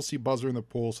 you still see Buzzer in the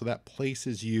pool, so that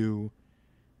places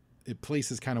it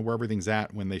places kind of where everything's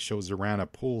at when they show Zorana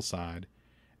poolside.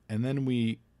 And then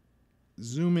we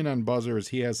zoom in on Buzzer as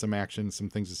he has some action, some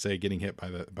things to say, getting hit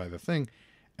by the thing.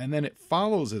 And then it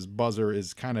follows as Buzzer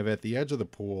is kind of at the edge of the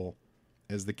pool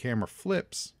as the camera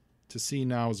flips to see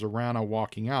now Zorana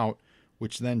walking out,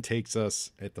 which then takes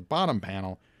us at the bottom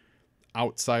panel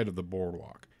outside of the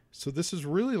boardwalk. So this is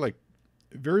really like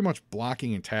very much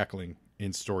blocking and tackling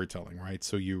in storytelling, right?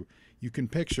 So you can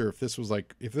picture if this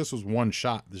was one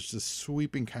shot, there's this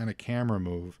sweeping kind of camera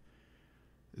move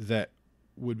that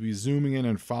would be zooming in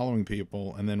and following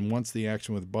people, and then once the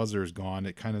action with Buzzer is gone,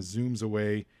 it kind of zooms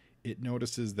away. It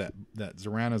notices that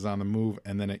Zorana's on the move,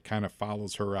 and then it kind of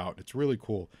follows her out. It's really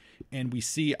cool. And we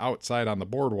see outside on the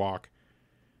boardwalk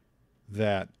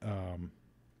that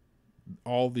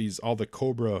all the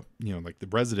Cobra, you know, like the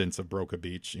residents of Broca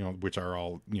Beach, you know, which are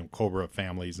all, you know, Cobra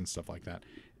families and stuff like that.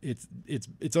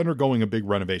 It's undergoing a big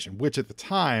renovation, which at the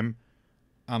time,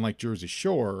 unlike Jersey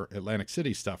Shore, Atlantic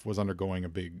City stuff was undergoing a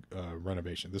big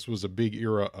renovation. This was a big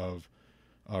era of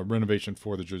renovation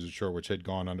for the Jersey Shore, which had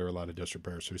gone under a lot of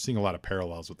disrepair. So you're seeing a lot of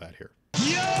parallels with that here.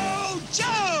 Yo,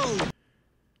 Joe!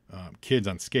 Kids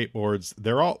on skateboards.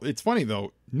 It's funny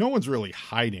though, no one's really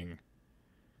hiding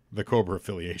the Cobra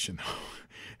affiliation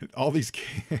though. All these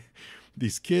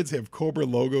kids have Cobra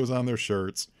logos on their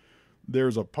shirts.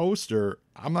 There's a poster.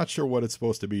 I'm not sure what it's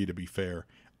supposed to be fair.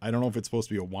 I don't know if it's supposed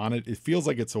to be a wanted. It feels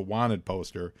like it's a wanted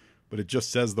poster, but it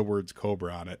just says the words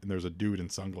Cobra on it, and there's a dude in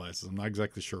sunglasses. I'm not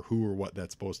exactly sure who or what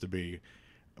that's supposed to be,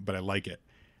 but I like it.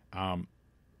 And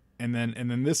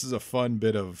then this is a fun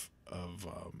bit of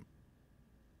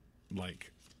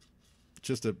like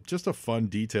just a fun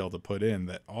detail to put in,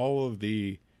 that all of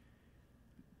the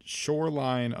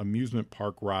shoreline amusement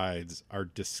park rides are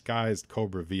disguised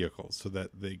Cobra vehicles so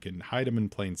that they can hide them in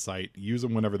plain sight, use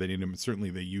them whenever they need them. And certainly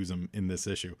they use them in this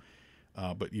issue.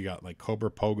 But you got like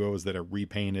Cobra pogos that are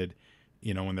repainted,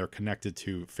 you know, and they're connected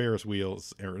to Ferris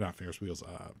wheels, or not Ferris wheels.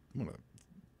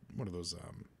 One of those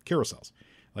carousels,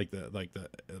 like the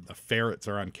ferrets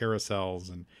are on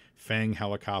carousels, and Fang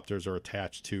helicopters are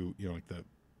attached to, you know, like the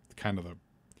kind of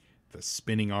the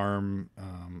spinning arm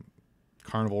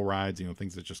carnival rides, you know,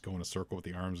 things that just go in a circle with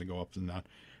the arms and go up and down.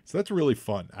 So that's really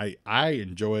fun. I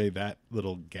enjoy that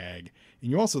little gag.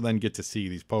 And you also then get to see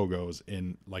these pogos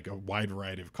in like a wide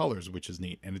variety of colors, which is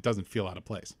neat, and it doesn't feel out of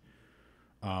place.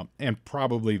 And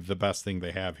probably the best thing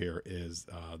they have here is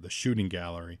the shooting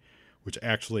gallery, which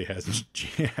actually has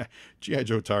G.I.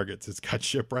 Joe targets. It's got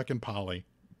Shipwreck and Polly.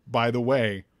 By the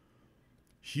way,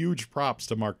 huge props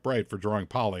to Mark Bright for drawing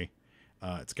Polly.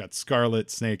 It's got Scarlet,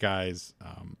 Snake Eyes.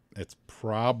 It's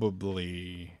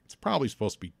probably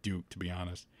supposed to be Duke, to be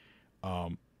honest.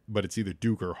 But it's either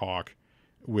Duke or Hawk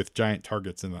with giant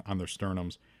targets on their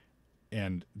sternums.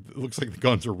 And it looks like the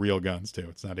guns are real guns too.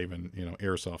 It's not even, you know,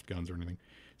 airsoft guns or anything.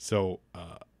 So,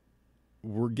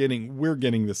 we're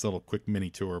getting this little quick mini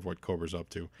tour of what Cobra's up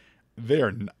to.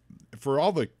 They're not, for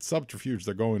all the subterfuge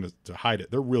they're going to hide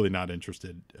it, they're really not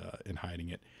interested in hiding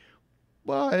it.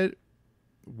 But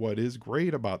what is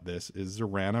great about this is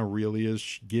Zorana really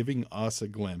is giving us a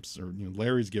glimpse, or, you know,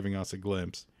 Larry's giving us a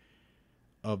glimpse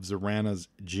of Zorana's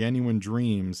genuine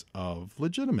dreams of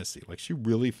legitimacy. Like, she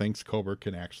really thinks Cobra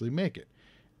can actually make it.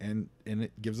 And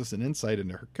it gives us an insight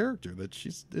into her character, that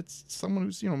it's someone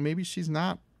who's, you know, maybe she's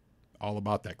not all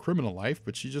about that criminal life,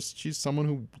 but she's someone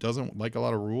who doesn't like a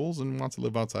lot of rules and wants to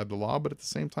live outside the law, but at the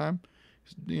same time,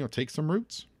 you know, take some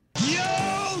roots.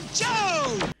 Yo,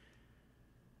 Joe!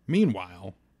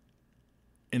 Meanwhile,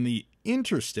 in the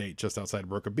interstate just outside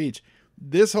Broca Beach,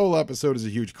 this whole episode is a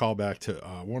huge callback to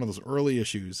one of those early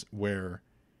issues where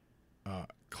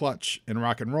Clutch and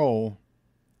Rock and Roll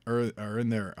are in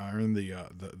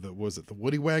the was it the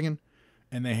Woody wagon,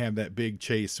 and they have that big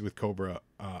chase with Cobra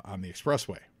on the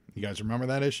expressway. You guys remember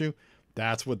that issue?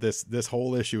 That's what this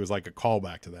whole issue is like, a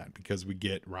callback to that, because we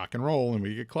get Rock and Roll and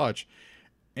we get Clutch.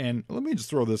 And let me just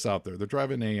throw this out there. They're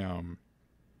driving a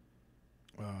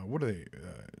what are they?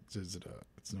 Is it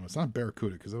a it's not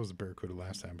Barracuda because that was a Barracuda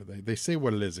last time, but they say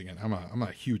what it is again. I'm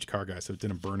a huge car guy, so it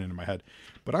didn't burn into my head.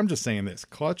 But I'm just saying this: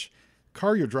 Clutch,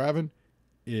 car you're driving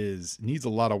needs a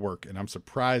lot of work, and I'm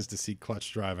surprised to see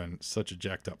Clutch driving such a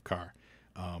jacked up car.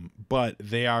 But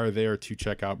they are there to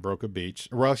check out Broca Beach.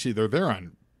 Well, actually, they're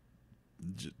on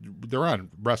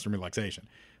rest and relaxation,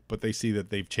 but they see that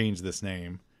they've changed this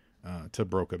name to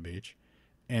Broca Beach,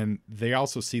 and they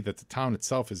also see that the town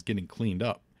itself is getting cleaned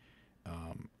up.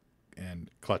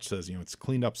 And Clutch says, it's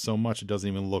cleaned up so much it doesn't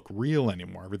even look real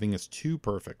anymore. Everything is too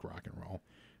perfect, rock and roll.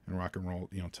 And rock and roll,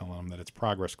 telling him that it's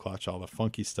progress, Clutch. All the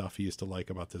funky stuff he used to like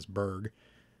about this burg,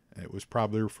 it was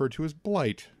probably referred to as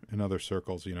blight in other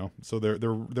circles, So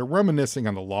they're reminiscing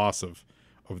on the loss of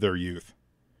their youth.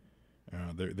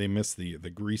 They miss the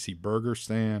greasy burger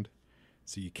stand,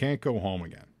 so you can't go home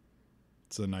again.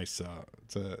 It's a nice,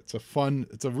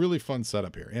 it's a really fun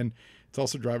setup here, and it's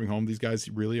also driving home. These guys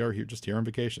really are here on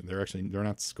vacation. They're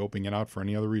not scoping it out for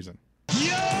any other reason.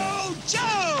 Yo,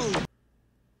 Joe!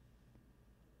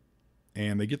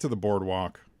 And they get to the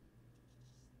boardwalk,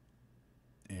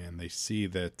 and they see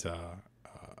that,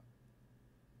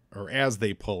 or as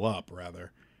they pull up,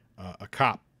 rather, a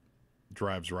cop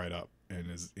drives right up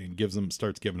and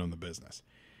starts giving them the business.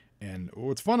 And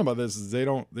what's fun about this is they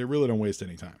really don't waste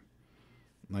any time.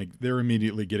 Like, they're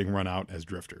immediately getting run out as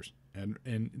drifters.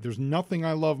 And there's nothing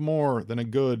I love more than a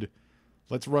good,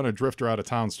 let's run a drifter out of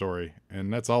town story.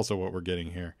 And that's also what we're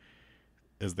getting here.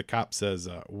 As the cop says,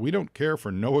 we don't care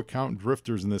for no-account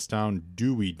drifters in this town,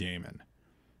 do we, Damon?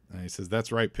 And he says,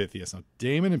 that's right, Pythias. Now,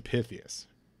 Damon and Pythias.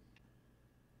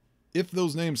 If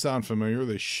those names sound familiar,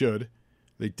 they should.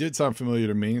 They did sound familiar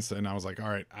to me, and I was like,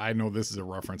 all right, I know this is a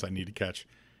reference I need to catch.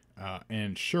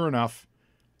 And sure enough,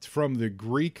 it's from the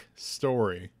Greek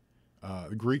story,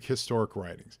 Greek historic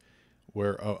writings,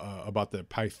 where about the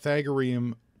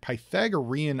Pythagorean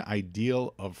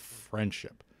ideal of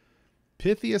friendship.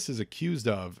 Pythias is accused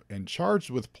of and charged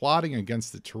with plotting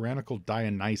against the tyrannical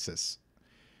Dionysus.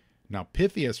 Now,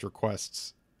 Pythias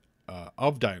requests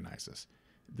of Dionysus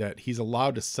that he's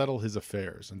allowed to settle his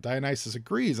affairs, and Dionysus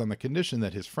agrees on the condition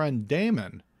that his friend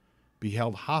Damon be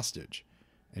held hostage,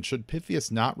 and should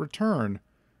Pythias not return,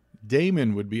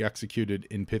 Damon would be executed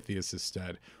in Pythias'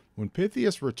 stead. When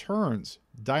Pythias returns,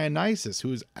 Dionysus,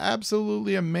 who is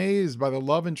absolutely amazed by the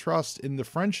love and trust in the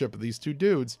friendship of these two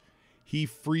dudes, he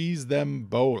frees them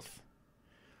both.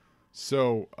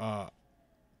 So,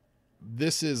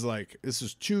 this is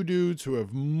two dudes who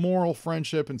have moral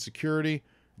friendship and security,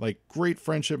 like great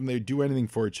friendship, and they do anything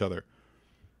for each other.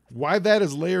 Why that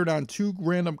is layered on two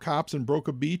random cops in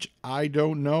Broca Beach, I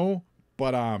don't know,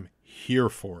 but I'm here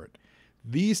for it.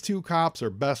 These two cops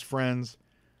are best friends.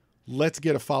 Let's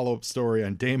get a follow-up story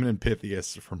on Damon and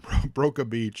Pythias from Broca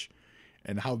Beach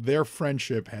and how their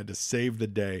friendship had to save the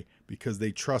day because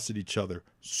they trusted each other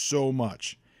so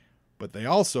much. But they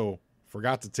also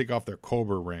forgot to take off their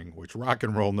Cobra ring, which rock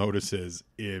and roll notices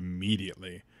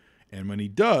immediately. And when he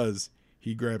does,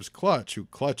 he grabs Clutch, who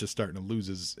Clutch is starting to lose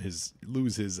his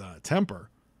temper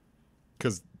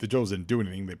because the Joes didn't do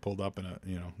anything. They pulled up in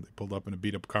a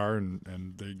beat up car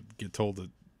and they get told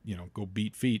to, go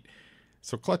beat feet.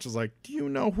 So Clutch is like, do you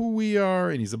know who we are?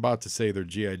 And he's about to say they're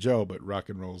G.I. Joe, but rock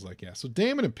and roll's like, yeah. So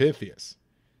Damon and Pythias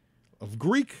of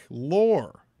Greek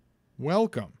lore,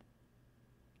 welcome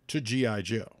to G.I.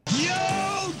 Joe.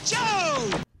 Yo,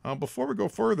 Joe! Before we go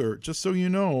further, just so you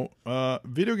know,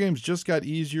 video games just got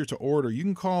easier to order. You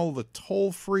can call the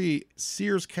toll-free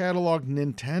Sears catalog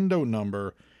Nintendo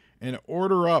number and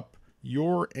order up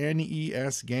your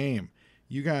NES game.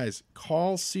 You guys,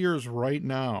 call Sears right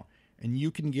now, and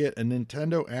you can get a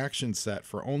Nintendo action set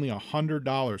for only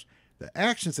 $100. The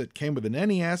action set came with an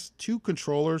NES, 2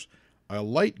 controllers, a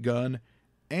light gun,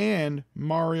 and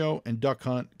Mario and Duck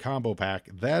Hunt combo pack.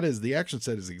 The action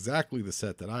set is exactly the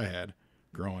set that I had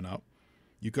growing up.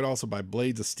 You could also buy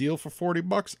Blades of Steel for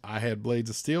 $40. I had Blades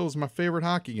of Steel. It was my favorite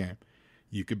hockey game.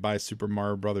 You could buy Super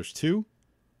Mario Brothers 2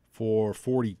 for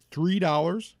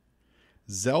 $43.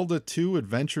 Zelda 2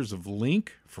 Adventures of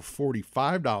Link for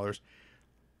 $45.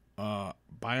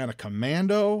 Bionic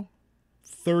Commando,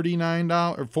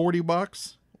 $39 or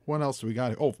 $40. What else do we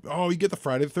got? Oh, you get the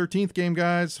Friday the 13th game,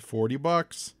 guys,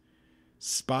 $40.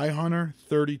 Spy Hunter,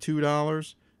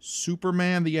 $32.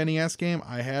 Superman, the NES game,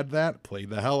 I had that, played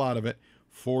the hell out of it,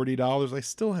 $40. I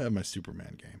still have my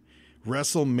Superman game.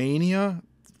 WrestleMania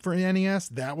for NES,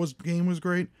 game was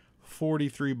great,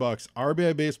 $43.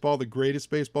 RBI Baseball, the greatest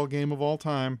baseball game of all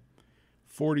time,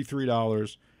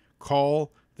 $43.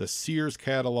 Call the Sears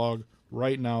catalog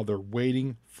right now. They're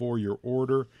waiting for your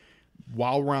order.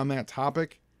 While we're on that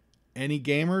topic, any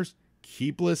gamers,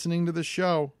 keep listening to the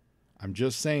show. I'm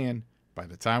just saying, by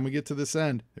the time we get to this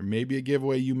end, there may be a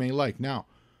giveaway you may like. Now,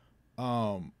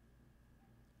 I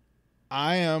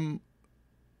am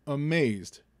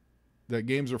amazed that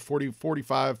games are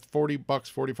 $40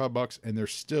 bucks, $45, and they're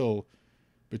still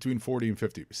between 40 and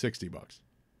 50, 60 bucks.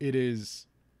 It is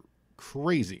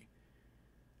crazy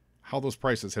how those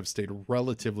prices have stayed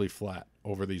relatively flat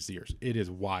over these years. It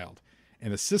is wild.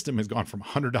 And the system has gone from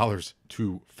 $100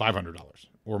 to $500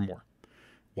 or more.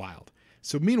 Wild.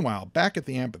 So meanwhile, back at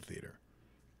the amphitheater,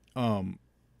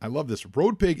 I love this.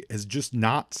 Road Pig has just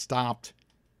not stopped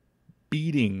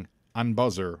beating on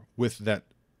Buzzer with that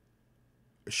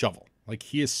shovel. Like,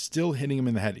 he is still hitting him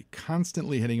in the head. He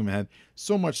constantly hitting him in the head.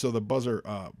 So much so the Buzzer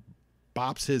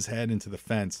bops his head into the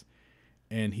fence,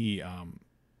 and he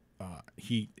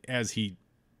as he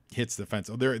hits the fence.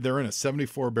 Oh, they're in a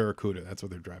 74 Barracuda. That's what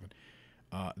they're driving.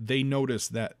 They notice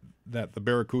that the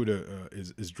Barracuda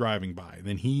is driving by.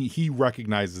 Then he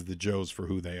recognizes the Joes for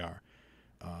who they are.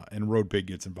 And Road Pig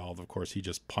gets involved. Of course, he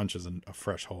just punches a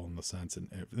fresh hole in the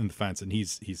fence, and he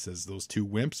says those two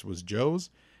wimps was Joe's,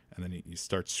 and then he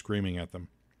starts screaming at them.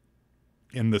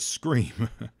 And the scream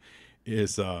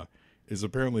is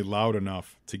apparently loud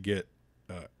enough to get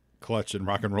Clutch and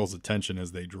Rock and Roll's attention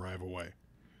as they drive away.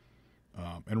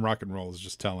 And Rock and Roll is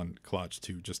just telling Clutch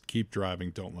to just keep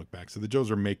driving, don't look back. So the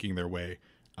Joes are making their way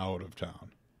out of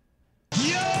town.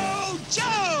 Yo,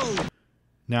 Joe!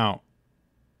 Now,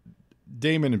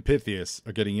 Damon and Pythias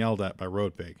are getting yelled at by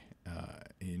Road Pig.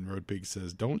 And Road Pig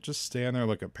says, don't just stand there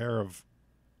like a pair of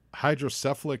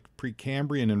hydrocephalic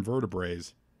Precambrian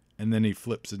invertebrates. And then he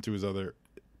flips into his other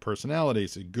personality.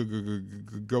 So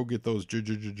go get those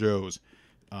Joes.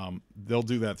 They'll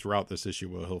do that throughout this issue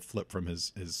where he'll flip from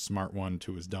his smart one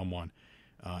to his dumb one.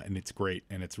 And it's great.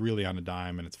 And it's really on a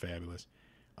dime, and it's fabulous.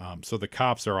 So the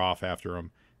cops are off after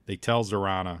him. They tell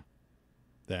Zorana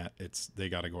that they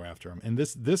got to go after him. And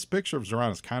this picture of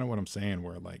Zorana is kind of what I'm saying,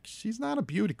 where, like, she's not a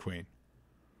beauty queen,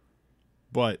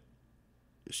 but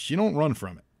she don't run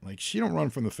from it. Like, she don't run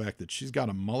from the fact that she's got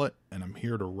a mullet, and I'm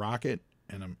here to rock it,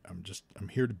 and I'm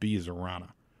here to be Zorana.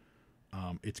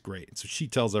 It's great. So she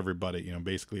tells everybody,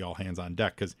 basically all hands on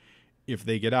deck, because if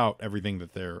they get out, everything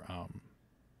that they're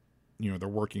they're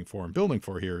working for and building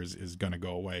for here is going to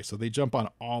go away. So they jump on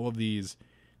all of these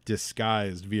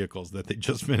disguised vehicles that they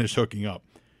just finished hooking up.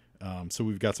 So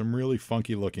we've got some really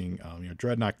funky looking,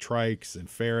 dreadnought trikes and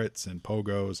ferrets and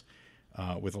pogos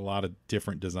with a lot of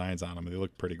different designs on them. They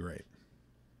look pretty great.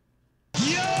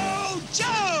 Yo,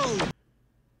 Joe!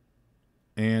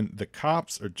 And the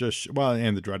cops are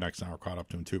and the dreadnoughts now are caught up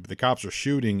to him too, but the cops are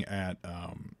shooting at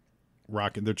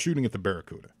they're shooting at the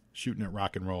Barracuda, shooting at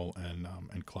Rock and Roll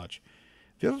and Clutch.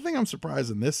 The other thing I'm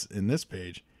surprised in this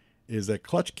page is that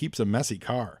Clutch keeps a messy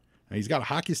car. Now, he's got a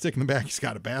hockey stick in the back. He's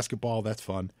got a basketball. That's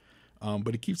fun.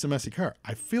 But he keeps a messy car.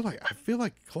 I feel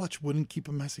like Clutch wouldn't keep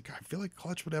a messy car. I feel like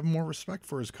Clutch would have more respect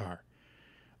for his car.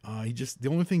 The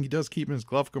only thing he does keep in his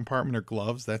glove compartment are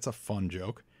gloves. That's a fun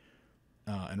joke.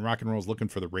 And Rock and Roll's looking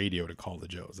for the radio to call the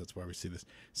Joes. That's why we see this.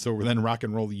 So then Rock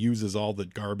and Roll uses all the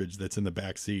garbage that's in the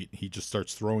back seat. He just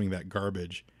starts throwing that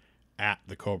garbage at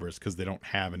the Cobras because they don't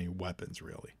have any weapons,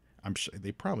 really. I'm sure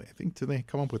do they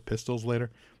come up with pistols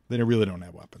later? They really don't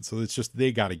have weapons. So it's just,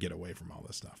 they got to get away from all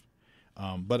this stuff.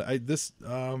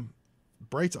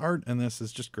 Bright's art in this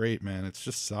is just great, man. It's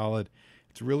just solid.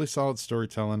 It's really solid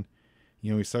storytelling.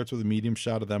 He starts with a medium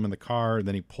shot of them in the car, and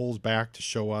then he pulls back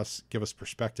to give us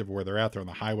perspective of where they're at. They're on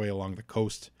the highway along the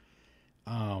coast.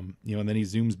 And then he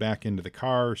zooms back into the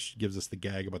car, gives us the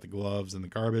gag about the gloves and the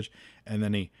garbage. And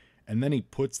then he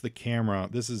puts the camera,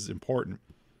 this is important.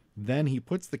 Then he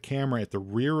puts the camera at the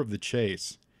rear of the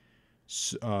chase,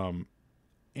 and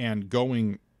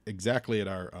going exactly at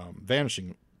our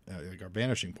vanishing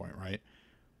point, right?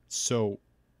 So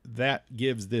that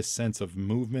gives this sense of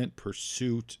movement,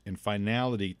 pursuit, and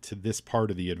finality to this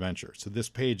part of the adventure. So this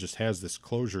page just has this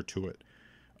closure to it,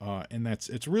 and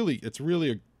it's really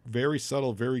a very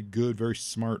subtle, very good, very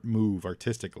smart move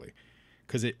artistically,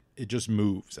 because it just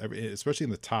moves. Especially in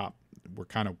the top, we're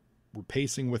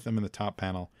pacing with them in the top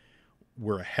panel.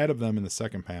 We're ahead of them in the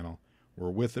second panel. We're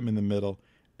with them in the middle,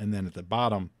 and then at the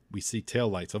bottom we see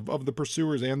taillights of the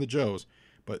pursuers and the Joes.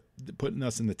 But putting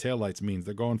us in the taillights means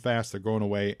they're going fast, they're going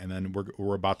away, and then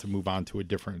we're about to move on to a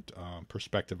different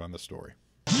perspective on the story.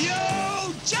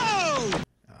 Yo, Joe!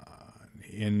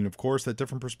 And, of course, that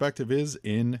different perspective is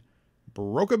in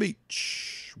Broca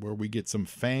Beach, where we get some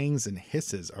fangs and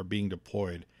hisses are being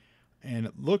deployed. And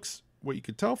it looks, what you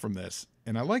could tell from this,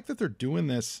 and I like that they're doing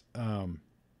this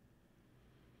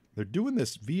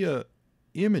via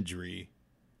imagery.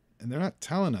 And they're not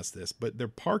telling us this, but they're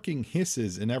parking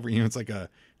hisses in every, it's like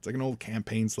It's like an old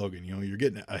campaign slogan. You know, you're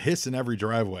getting a hiss in every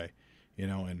driveway, you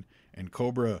know, and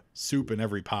Cobra soup in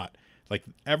every pot. Like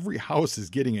every house is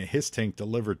getting a hiss tank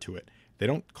delivered to it. They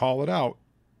don't call it out.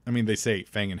 I mean, they say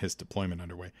Fang and Hiss deployment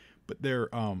underway, but they're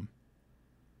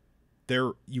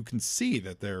you can see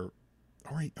that they're,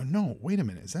 all right. Oh no, wait a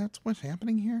minute. Is that what's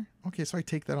happening here? Okay. So I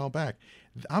take that all back.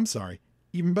 I'm sorry.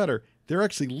 Even better. They're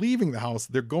actually leaving the house.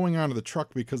 They're going onto the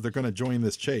truck because they're going to join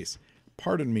this chase.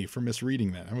 Pardon me for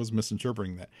misreading that. I was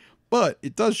misinterpreting that, but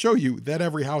it does show you that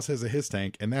every house has a hiss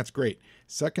tank, and that's great.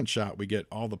 Second shot, we get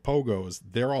all the pogos.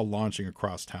 They're all launching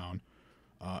across town.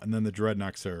 And then the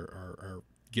dreadnoughts are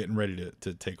getting ready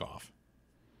to take off.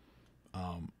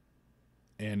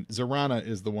 And Zorana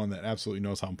is the one that absolutely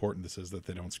knows how important this is, that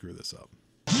they don't screw this up.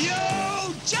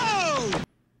 Yo, Joe!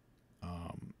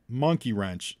 Monkey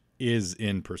Wrench is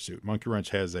in pursuit. Monkey Wrench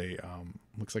has a,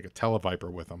 looks like a Televiper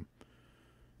with him.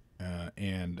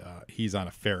 And he's on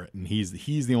a ferret, and he's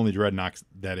the only dreadnought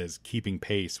that is keeping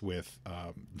pace with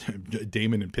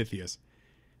Damon and Pythias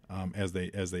as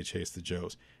they chase the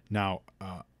Joes. Now,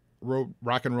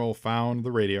 Rock and Roll found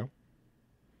the radio,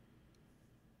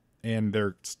 and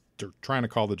they're trying to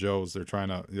call the Joes.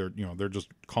 They're just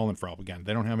calling for help again.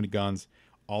 They don't have any guns.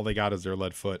 All they got is their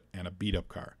lead foot and a beat up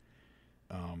car.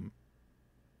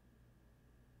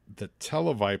 The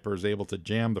Televiper is able to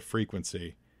jam the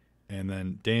frequency. And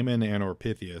then Damon and or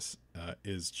Pythias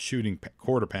is shooting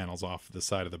quarter panels off the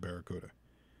side of the Barracuda.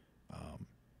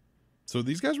 So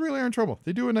these guys really are in trouble.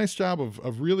 They do a nice job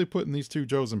of really putting these two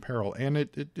Joes in peril. And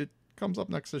it comes up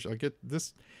next issue. Like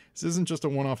this isn't just a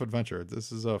one-off adventure.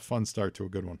 This is a fun start to a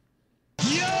good one.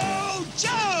 Yo,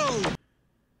 Joe!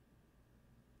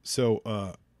 So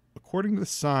according to the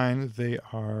sign,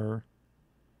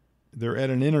 they're at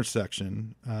an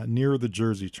intersection near the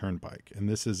Jersey Turnpike, and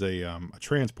this is a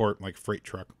transport, like freight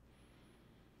truck.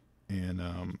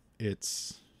 And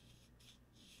it's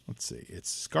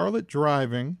Scarlet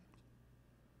driving,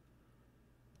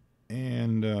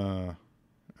 and I'm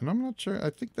not sure. I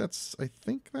think that's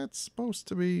supposed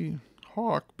to be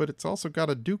Hawk, but it's also got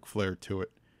a Duke flare to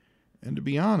it. And to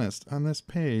be honest, on this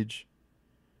page,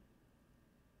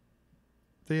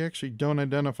 they actually don't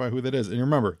identify who that is. And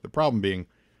remember, the problem being,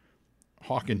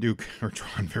 Hawk and Duke are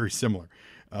drawn very similar.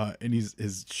 And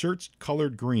his shirt's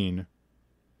colored green,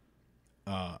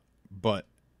 but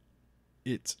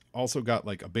it's also got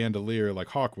like a bandolier like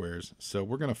Hawk wears. So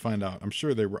we're gonna find out. I'm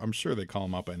sure they call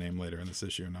him out by name later in this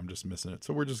issue, and I'm just missing it.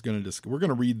 So we're just gonna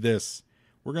read this.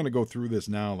 We're gonna go through this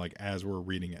now, like as we're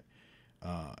reading it.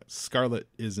 Scarlet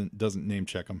doesn't name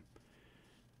check him,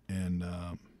 and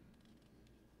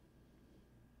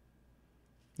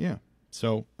yeah.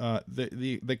 So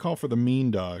they call for the Mean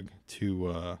Dog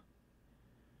to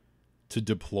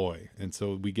deploy, and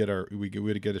so we get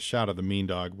a shot of the Mean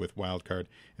Dog with Wildcard.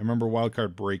 And remember,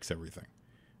 Wildcard breaks everything.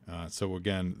 So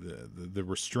again, the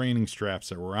restraining straps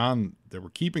that were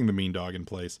keeping the Mean Dog in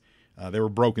place, they were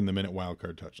broken the minute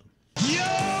Wildcard touched them.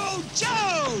 Yo,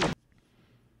 Joe!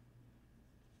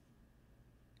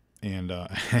 And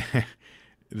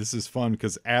this is fun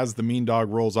because as the Mean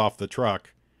Dog rolls off the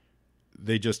truck,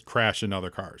 they just crash into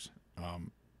other cars.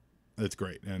 It's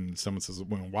great. And someone says,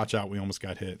 well, watch out, we almost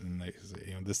got hit. And they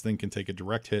say, this thing can take a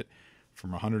direct hit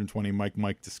from 120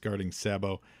 Mike discarding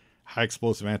Sabo, high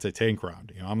explosive anti-tank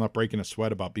round. I'm not breaking a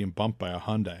sweat about being bumped by a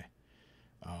Hyundai.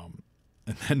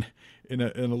 And then in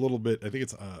a little bit, I think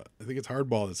it's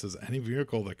Hardball that says any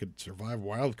vehicle that could survive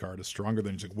Wildcard is stronger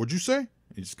than. He's like, what'd you say? And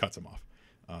he just cuts him off.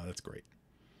 That's great.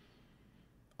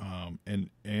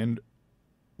 And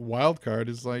Wildcard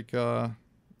is like,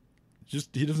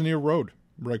 he doesn't need a road.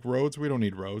 Like roads, we don't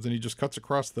need roads, and he just cuts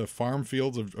across the farm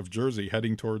fields of Jersey,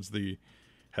 heading towards the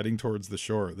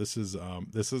shore. This is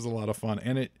a lot of fun,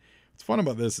 and what's fun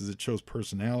about this is it shows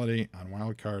personality on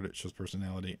Wildcard. It shows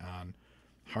personality on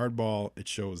Hardball. It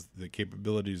shows the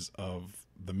capabilities of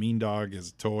the Mean Dog as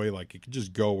a toy. Like it can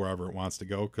just go wherever it wants to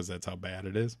go because that's how bad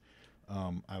it is.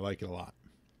 I like it a lot.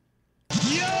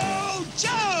 Yo,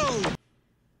 Joe!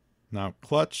 Now,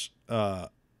 Clutch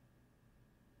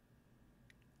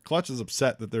is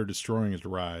upset that they're destroying his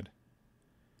ride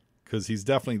because this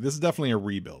is definitely a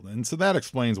rebuild. And so that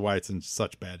explains why it's in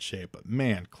such bad shape. But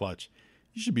man, Clutch,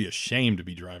 you should be ashamed to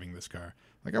be driving this car.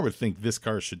 Like I would think this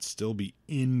car should still be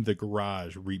in the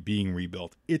garage being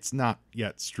rebuilt. It's not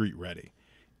yet street ready.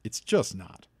 It's just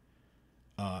not.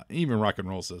 Even Rock and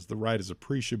Roll says the ride is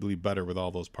appreciably better with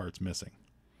all those parts missing.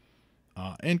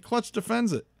 And Clutch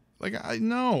defends it. Like,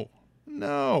 no,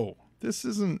 the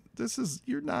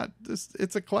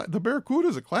Barracuda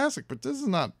is a classic, but this is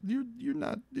not, you're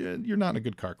not in a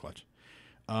good car, Clutch.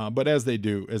 But as they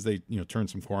turn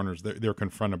some corners, they're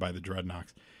confronted by the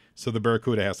Dreadnoughts. So the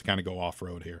Barracuda has to kind of go off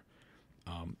road here.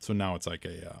 So now it's like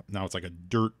a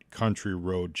dirt country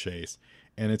road chase,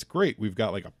 and it's great. We've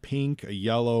got like a pink, a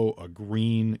yellow, a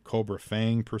green Cobra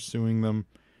Fang pursuing them.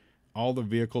 All the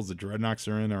vehicles the Dreadnoks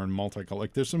are in multicolor.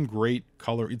 Like, there's some great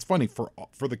color. It's funny,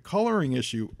 for the coloring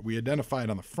issue we identified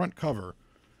on the front cover,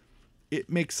 it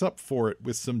makes up for it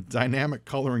with some dynamic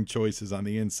coloring choices on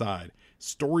the inside.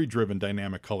 Story-driven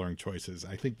dynamic coloring choices.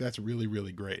 I think that's really,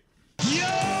 really great.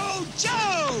 Yo,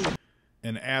 Joe!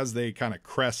 And as they kind of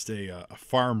crest a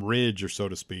farm ridge, or so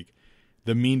to speak,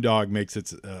 the Mean Dog makes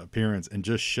its appearance and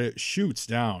just shoots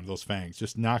down those fangs,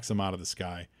 just knocks them out of the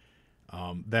sky.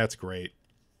 That's great.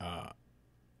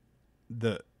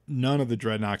 None of the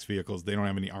Dreadnoks vehicles, they don't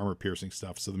have any armor-piercing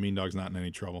stuff, so the Mean Dog's not in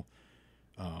any trouble.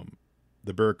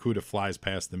 The Barracuda flies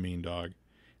past the Mean Dog.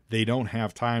 They don't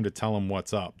have time to tell them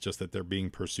what's up, just that they're being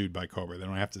pursued by Cobra. They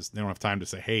don't have time to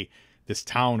say, hey, this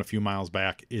town a few miles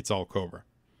back, it's all Cobra.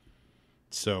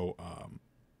 So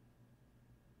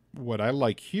what I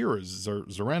like here is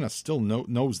Zarana still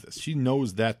knows this. She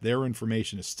knows that their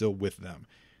information is still with them.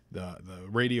 The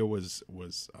radio was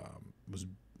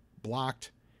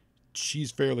blocked.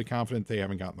 She's fairly confident they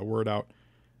haven't gotten the word out.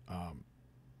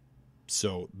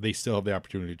 So they still have the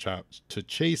opportunity to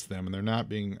chase them, and they're not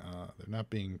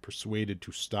being persuaded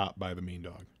to stop by the Mean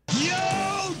Dog.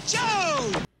 Yo,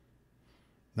 Joe!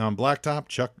 Now on Blacktop,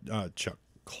 Chuck.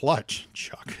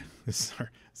 This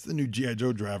is the new G.I.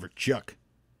 Joe driver, Chuck.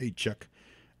 Hey, Chuck.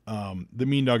 The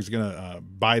Mean Dog's gonna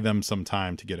buy them some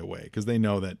time to get away, because they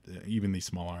know that even these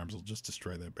small arms will just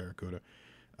destroy that Barracuda.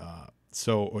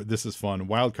 So this is fun.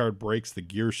 Wildcard breaks the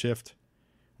gear shift,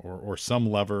 or some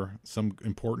lever, some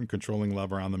important controlling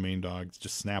lever on the Mean Dog. It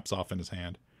just snaps off in his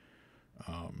hand.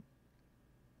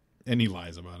 And he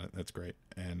lies about it. That's great.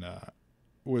 And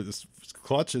this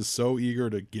Clutch is so eager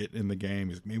to get in the game.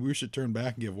 He's, maybe we should turn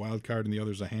back and give Wildcard and the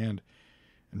others a hand.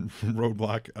 And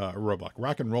Rock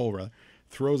and Roll, rather,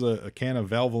 throws a can of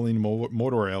Valvoline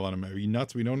motor oil on him. Are you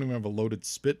nuts? We don't even have a loaded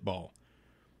spitball.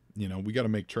 We got to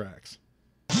make tracks.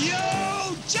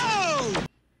 Yo, Joe!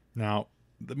 Now,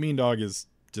 the Mean Dog is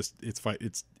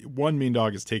it's one Mean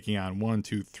Dog is taking on 1,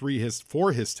 2, 3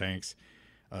 4 Hiss tanks.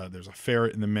 There's a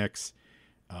Ferret in the mix.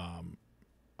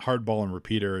 Hardball and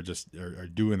Repeater are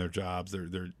doing their jobs.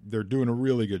 They're doing a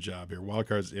really good job here.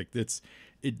 Wildcard's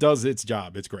it does its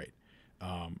job. It's great.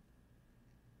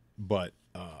 But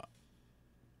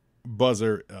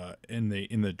Buzzer in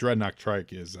the Dreadnought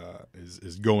trike is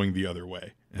going the other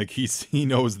way. Like he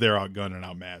knows they're outgunned and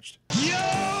outmatched.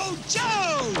 Yo,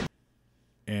 Joe!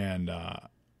 And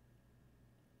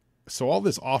so all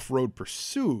this off-road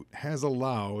pursuit has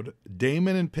allowed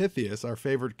Damon and Pythias, our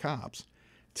favorite cops,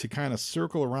 to kind of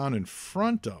circle around in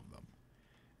front of them,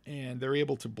 and they're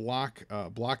able to block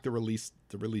the release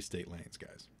date lanes,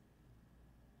 guys.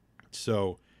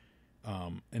 So,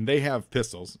 and they have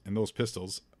pistols, and those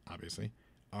pistols obviously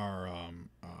are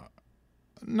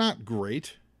not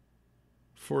great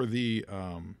for the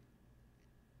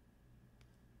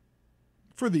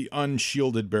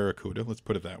unshielded Barracuda. Let's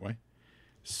put it that way.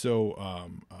 So,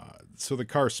 so the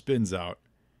car spins out,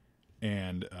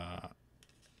 and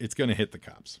it's going to hit the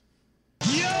cops.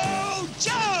 Yo,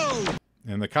 Joe!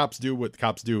 And the cops do what the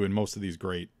cops do in most of these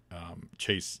great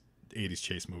 80s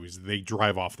chase movies. They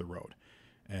drive off the road,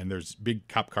 and there's big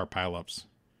cop car pileups,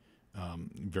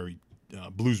 very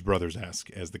Blues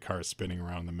Brothers-esque, as the car is spinning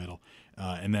around in the middle,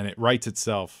 and then it rights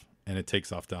itself and it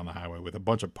takes off down the highway with a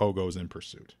bunch of pogos in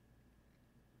pursuit.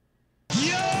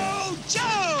 Yo,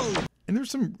 Joe! And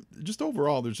there's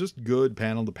there's just good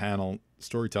panel-to-panel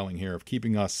storytelling here of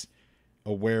keeping us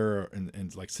aware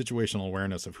and like situational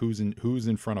awareness of who's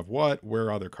in front of what,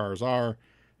 where other cars are,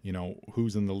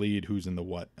 who's in the lead, who's in the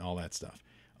what, all that stuff.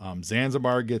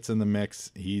 Zanzibar gets in the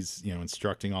mix. He's,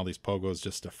 instructing all these pogos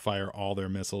just to fire all their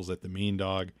missiles at the Mean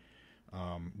Dog.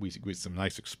 We get some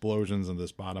nice explosions in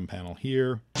this bottom panel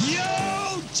here.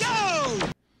 Yo, Joe!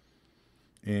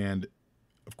 And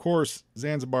of course,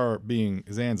 Zanzibar being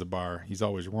Zanzibar, he's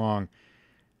always wrong.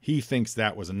 He thinks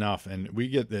that was enough, and we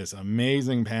get this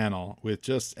amazing panel with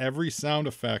just every sound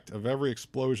effect of every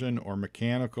explosion or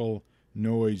mechanical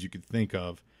noise you could think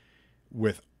of,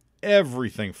 with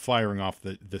everything firing off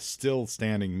the still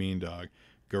standing Mean Dog.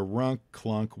 Garunk,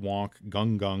 clunk, wonk,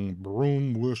 gung gung,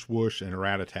 broom, whoosh whoosh, and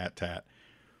rat-a-tat-tat.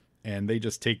 And they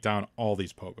just take down all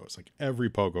these pogos. Like, every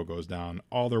pogo goes down.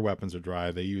 All their weapons are dry.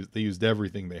 They used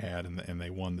everything they had, and they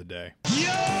won the day.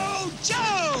 Yo,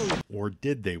 Joe! Or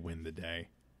did they win the day?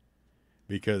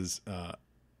 Because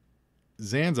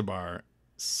Zanzibar,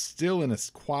 still in a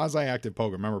quasi-active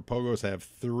pogo. Remember, pogos have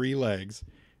 3 legs,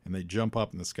 and they jump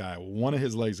up in the sky. One of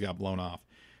his legs got blown off.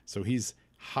 So he's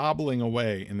hobbling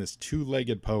away in this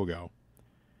two-legged pogo,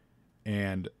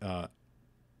 and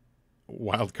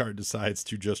Wildcard decides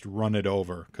to just run it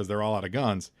over because they're all out of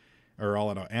guns or all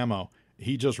out of ammo.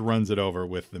 He just runs it over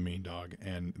with the mean dog,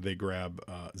 and they grab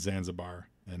Zanzibar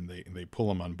and they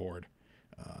pull him on board.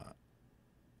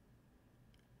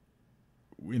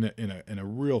 In a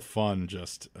real fun,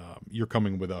 just you're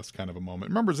coming with us kind of a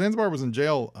moment. Remember, Zanzibar was in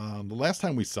jail the last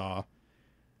time we saw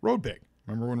Road Pig.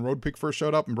 Remember when Road Pig first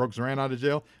showed up and Brooks ran out of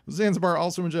jail? Zanzibar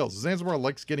also in jail. So Zanzibar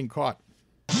likes getting caught.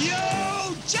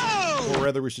 Yo, Joe! Or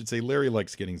rather, we should say Larry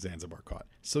likes getting Zanzibar caught.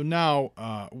 So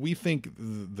now we think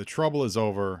the trouble is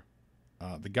over.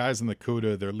 The guys in the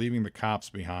Cuda, they're leaving the cops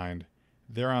behind.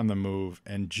 They're on the move.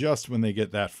 And just when they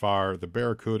get that far, the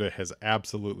Barracuda has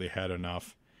absolutely had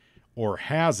enough. Or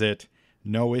has it?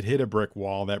 No, it hit a brick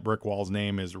wall. That brick wall's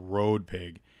name is Road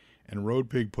Pig. And Road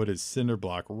Pig put his cinder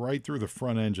block right through the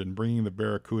front engine, bringing the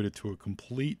Barracuda to a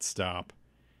complete stop.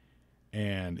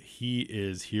 And he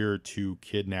is here to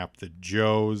kidnap the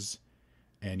Joes.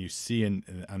 And you see in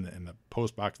the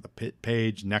post box, the pit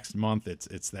page next month,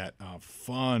 it's that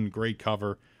fun, great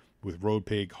cover with Road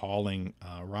Pig hauling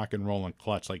rock and roll and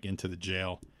clutch like into the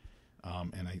jail.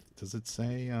 Does it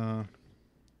say?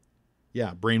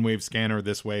 Yeah, brainwave scanner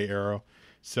this way, ARAH.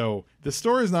 So the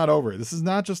story is not over. This is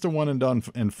not just a one and done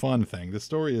and fun thing. The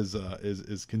story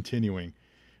is continuing,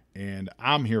 and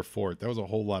I'm here for it. That was a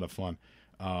whole lot of fun.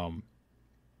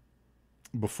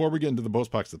 Before we get into the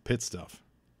post box, the pit stuff,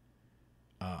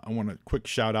 I want a quick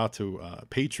shout out to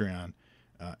Patreon,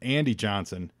 Andy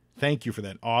Johnson. Thank you for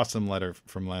that awesome letter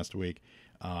from last week.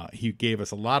 He gave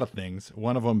us a lot of things.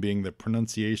 One of them being the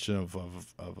pronunciation of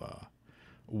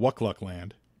Wukluk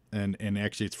Land. And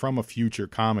actually, it's from a future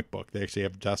comic book. They actually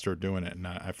have Destro doing it, and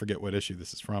I forget what issue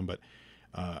this is from, but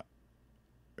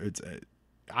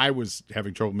I was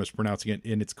having trouble mispronouncing it,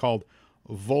 and it's called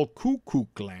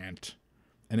Volkukukland,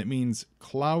 and it means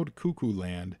Cloud Cuckoo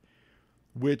Land,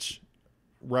 which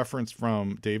reference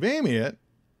from Dave Amiot,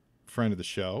 friend of the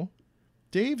show.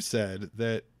 Dave said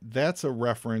that that's a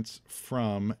reference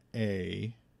from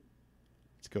let's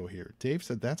go here. Dave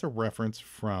said that's a reference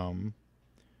from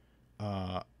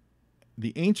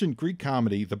the ancient Greek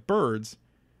comedy, The Birds,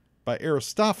 by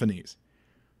Aristophanes,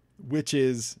 which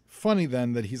is funny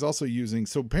then that he's also using.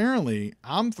 So apparently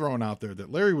I'm throwing out there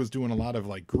that Larry was doing a lot of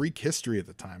like Greek history at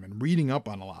the time and reading up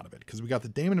on a lot of it, because we got the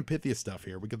Damon and Pythia stuff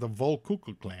here. We got the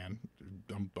Volkukuk clan.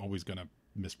 I'm always going to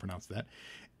mispronounce that.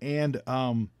 And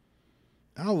I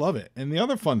love it. And the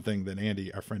other fun thing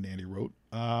that our friend Andy wrote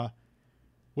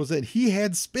was that he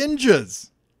had spinjas.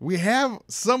 We have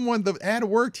someone, the ad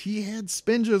worked, he had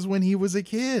spinjas when he was a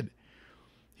kid.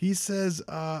 He says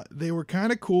they were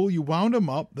kind of cool. You wound them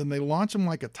up, then they launched them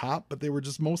like a top, but they were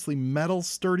just mostly metal,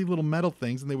 sturdy little metal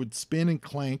things, and they would spin and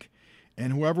clank,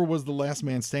 and whoever was the last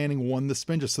man standing won the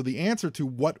spinjas. So the answer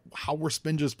to how were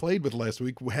spinjas played with last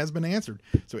week has been answered.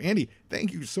 So Andy,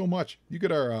 thank you so much. You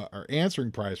get our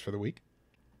answering prize for the week.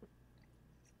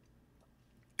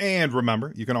 And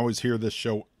remember, you can always hear this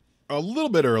show a little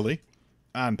bit early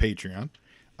on Patreon.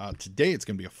 Today it's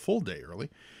going to be a full day early.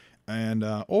 And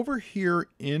over here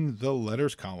in the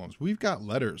letters columns, we've got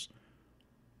letters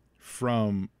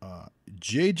from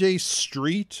JJ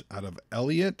Street out of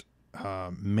Elliott,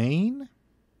 Maine.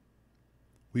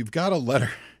 We've got a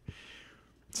letter.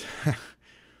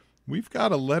 We've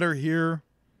got a letter here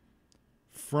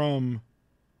from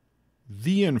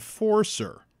The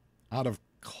Enforcer out of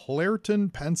Clairton,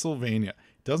 Pennsylvania.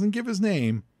 Doesn't give his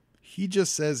name. He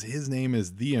just says his name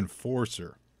is The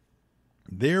Enforcer.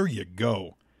 There you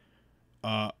go.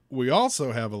 We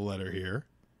also have a letter here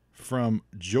from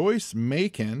Joyce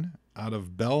Macon out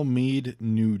of Belmead,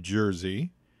 New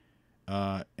Jersey.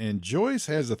 And Joyce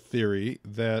has a theory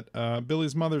that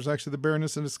Billy's mother is actually the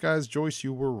Baroness in disguise. Joyce,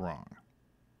 you were wrong.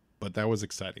 But that was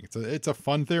exciting. It's a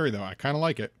fun theory, though. I kind of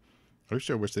like it.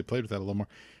 Actually, I wish they played with that a little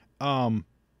more.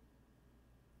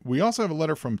 We also have a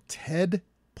letter from Ted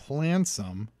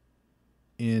Plansome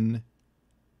in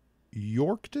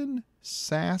Yorkton,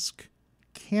 Sask,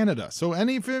 Canada. So if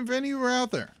any of you are out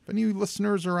there, if any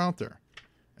listeners are out there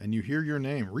and you hear your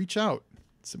name, reach out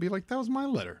to be like, that was my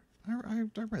letter. I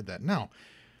read that. Now,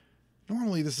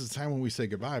 normally this is the time when we say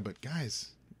goodbye, but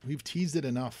guys, we've teased it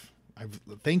enough.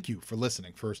 Thank you for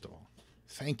listening, first of all.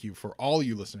 Thank you for all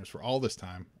you listeners for all this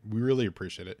time. We really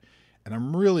appreciate it. And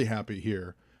I'm really happy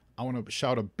here. I want to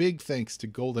shout a big thanks to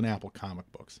Golden Apple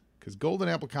Comic Books, because Golden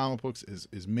Apple Comic Books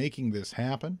is making this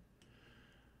happen.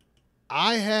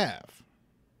 I have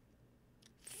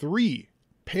 3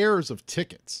 pairs of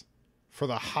tickets for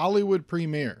the Hollywood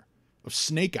premiere of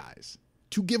Snake Eyes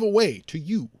to give away to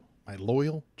you, my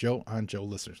loyal Joe on Joe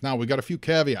listeners. Now, we got a few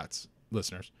caveats.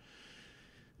 listeners.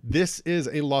 This is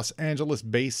a Los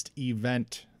Angeles-based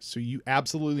event, so you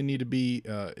absolutely need to be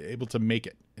able to make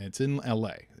it. It's in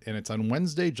LA, and it's on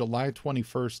Wednesday, July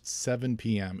 21st, 7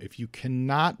 p.m. If you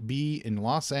cannot be in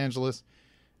Los Angeles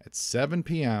at 7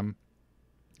 p.m.,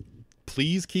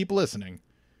 please keep listening,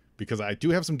 because I do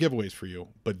have some giveaways for you,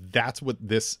 but that's what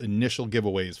this initial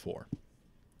giveaway is for.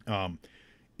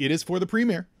 It is for the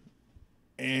premiere,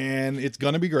 and it's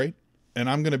going to be great, and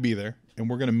I'm going to be there, and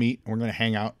we're going to meet, and we're going to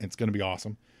hang out, and it's going to be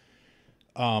awesome.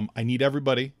 I need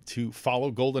everybody to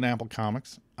follow Golden Apple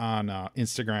Comics on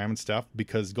Instagram and stuff,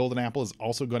 because Golden Apple is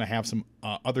also going to have some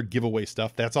other giveaway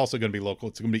stuff. That's also going to be local.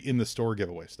 It's going to be in the store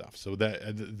giveaway stuff. So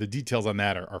that the details on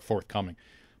that are forthcoming.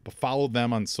 But follow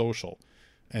them on social,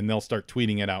 and they'll start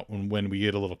tweeting it out when we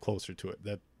get a little closer to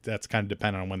it. That's kind of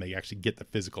dependent on when they actually get the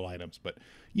physical items. But,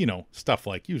 you know,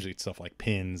 usually it's stuff like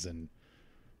pins and,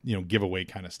 you know, giveaway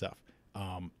kind of stuff.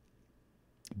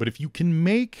 But if you can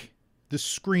make the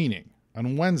screening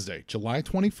on Wednesday, July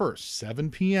 21st,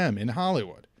 7 p.m. in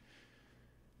Hollywood,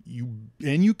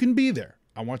 you can be there,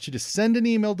 I want you to send an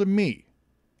email to me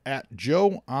at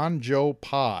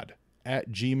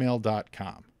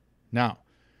joeonjoepod@gmail.com. Now,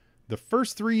 the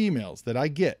first 3 emails that I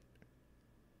get,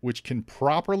 which can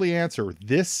properly answer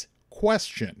this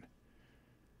question,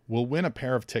 will win a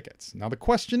pair of tickets. Now, the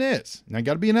question is, and I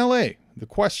got to be in LA, the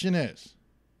question is,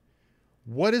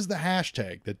 what is the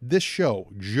hashtag that this show,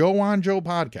 Joe on Joe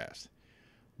Podcast,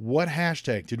 what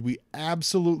hashtag did we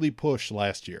absolutely push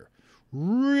last year?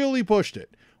 Really pushed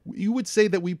it. You would say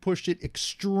that we pushed it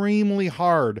extremely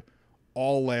hard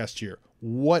all last year.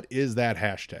 What is that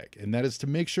hashtag? And that is to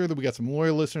make sure that we got some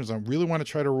loyal listeners. I really want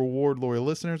to try to reward loyal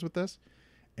listeners with this.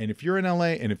 And if you're in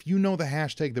LA and if you know the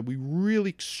hashtag that we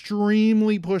really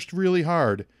extremely pushed really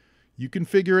hard, you can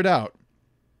figure it out.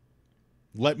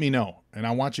 Let me know. And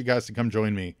I want you guys to come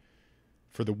join me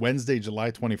for the Wednesday, July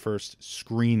 21st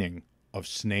screening of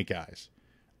Snake Eyes.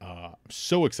 I'm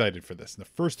so excited for this. The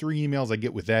first 3 emails I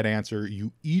get with that answer,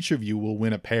 each of you will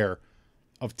win a pair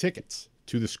of tickets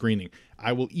to the screening.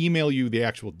 I will email you the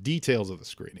actual details of the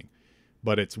screening,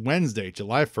 but it's Wednesday,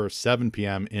 July 1st, 7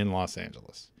 p.m. in Los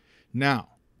Angeles. Now,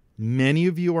 many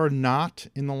of you are not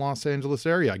in the Los Angeles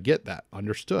area. I get that.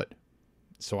 Understood.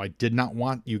 So I did not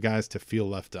want you guys to feel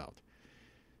left out.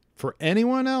 For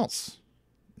anyone else,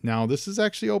 now this is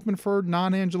actually open for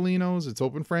non-Angelinos. It's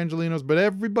open for Angelinos, but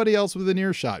everybody else within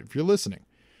earshot, if you're listening,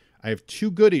 I have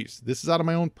 2 goodies. This is out of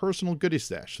my own personal goodie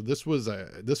stash. So this was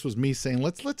me saying,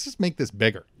 let's just make this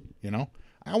bigger. You know,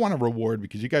 I want to reward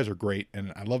because you guys are great,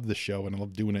 and I love the show, and I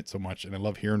love doing it so much, and I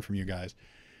love hearing from you guys.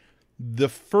 The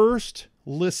first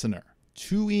listener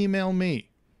to email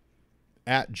me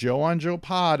at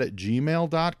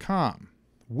joeonjoepod@gmail.com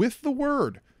with the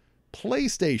word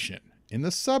PlayStation in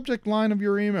the subject line of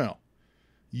your email,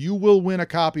 you will win a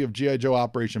copy of G.I. Joe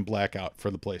Operation Blackout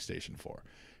for the PlayStation 4.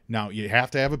 Now, you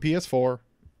have to have a PS4,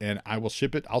 and I will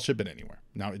ship it. I'll ship it anywhere.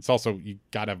 Now, it's also, you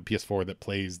got to have a PS4 that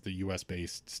plays the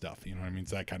US-based stuff. You know what I mean?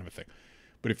 It's that kind of a thing.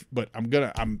 But I'm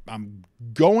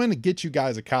going to get you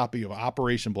guys a copy of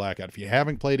Operation Blackout. If you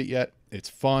haven't played it yet, it's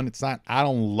fun. It's not, I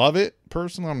don't love it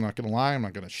personally. I'm not going to lie. I'm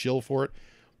not going to shill for it,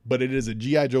 but it is a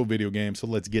G.I. Joe video game. So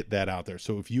let's get that out there.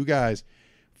 So if you guys,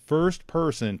 first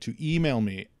person to email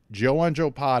me,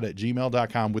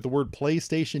 joeonjoepod@gmail.com with the word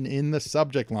PlayStation in the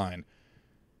subject line,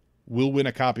 will win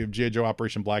a copy of G.I. Joe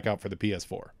Operation Blackout for the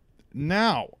PS4.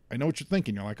 Now, I know what you're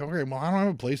thinking. You're like, okay, well, I don't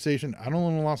have a PlayStation. I don't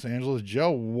live in Los Angeles.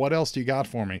 Joe, what else do you got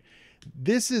for me?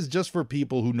 This is just for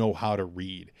people who know how to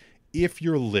read. If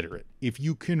you're literate, if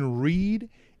you can read,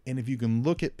 and if you can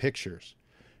look at pictures.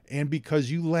 And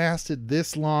because you lasted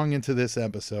this long into this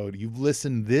episode, you've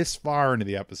listened this far into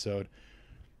the episode,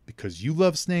 because you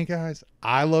love Snake Eyes,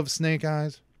 I love Snake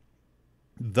Eyes,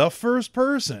 the first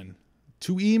person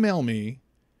to email me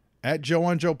at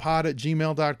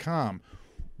joeonjoepod@gmail.com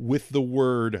with the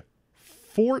word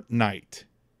Fortnite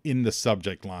in the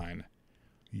subject line,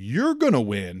 you're going to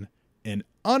win an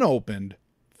unopened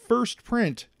first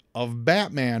print of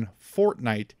Batman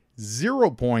Fortnite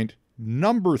 0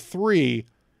 number 3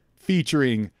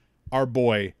 featuring our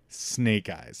boy Snake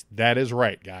Eyes. That is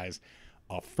right, guys.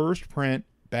 A first print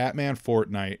Batman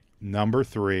Fortnite number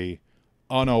 3,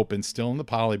 unopened, still in the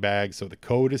poly bag, so the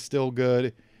code is still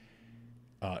good.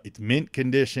 It's mint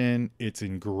condition. It's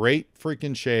in great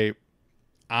freaking shape.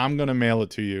 I'm going to mail it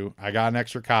to you. I got an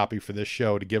extra copy for this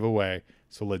show to give away,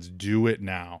 so let's do it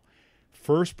now.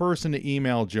 First person to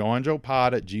email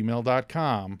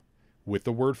joeonjoepod@gmail.com with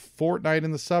the word Fortnite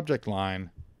in the subject line,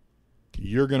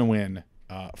 you're going to win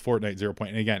Fortnite 0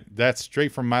 And again, that's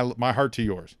straight from my heart to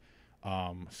yours.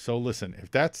 So listen,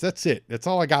 if that's it. That's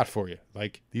all I got for you.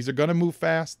 Like, these are gonna move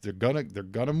fast. They're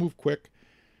gonna move quick.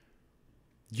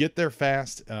 Get there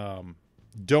fast.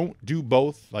 Don't do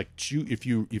both. Like, if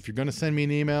you're gonna send me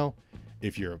an email,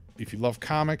 if you love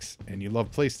comics and you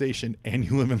love PlayStation and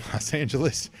you live in Los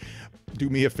Angeles, do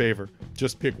me a favor.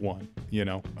 Just pick one.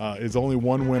 It's only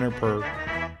one winner per,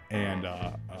 and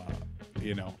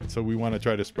so we want to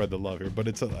try to spread the love here. But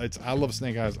I love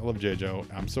Snake Eyes. I love J. Joe.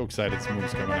 I'm so excited this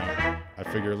movie's coming out. I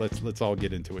figure let's all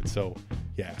get into it. So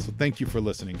yeah. So thank you for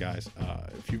listening, guys.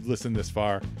 If you've listened this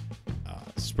far,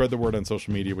 spread the word on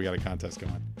social media. We got a contest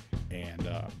going, and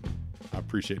I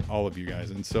appreciate all of you guys.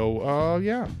 And so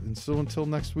yeah. And so until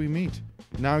next we meet.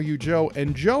 Now you Joe,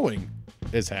 and Joeing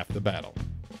is half the battle.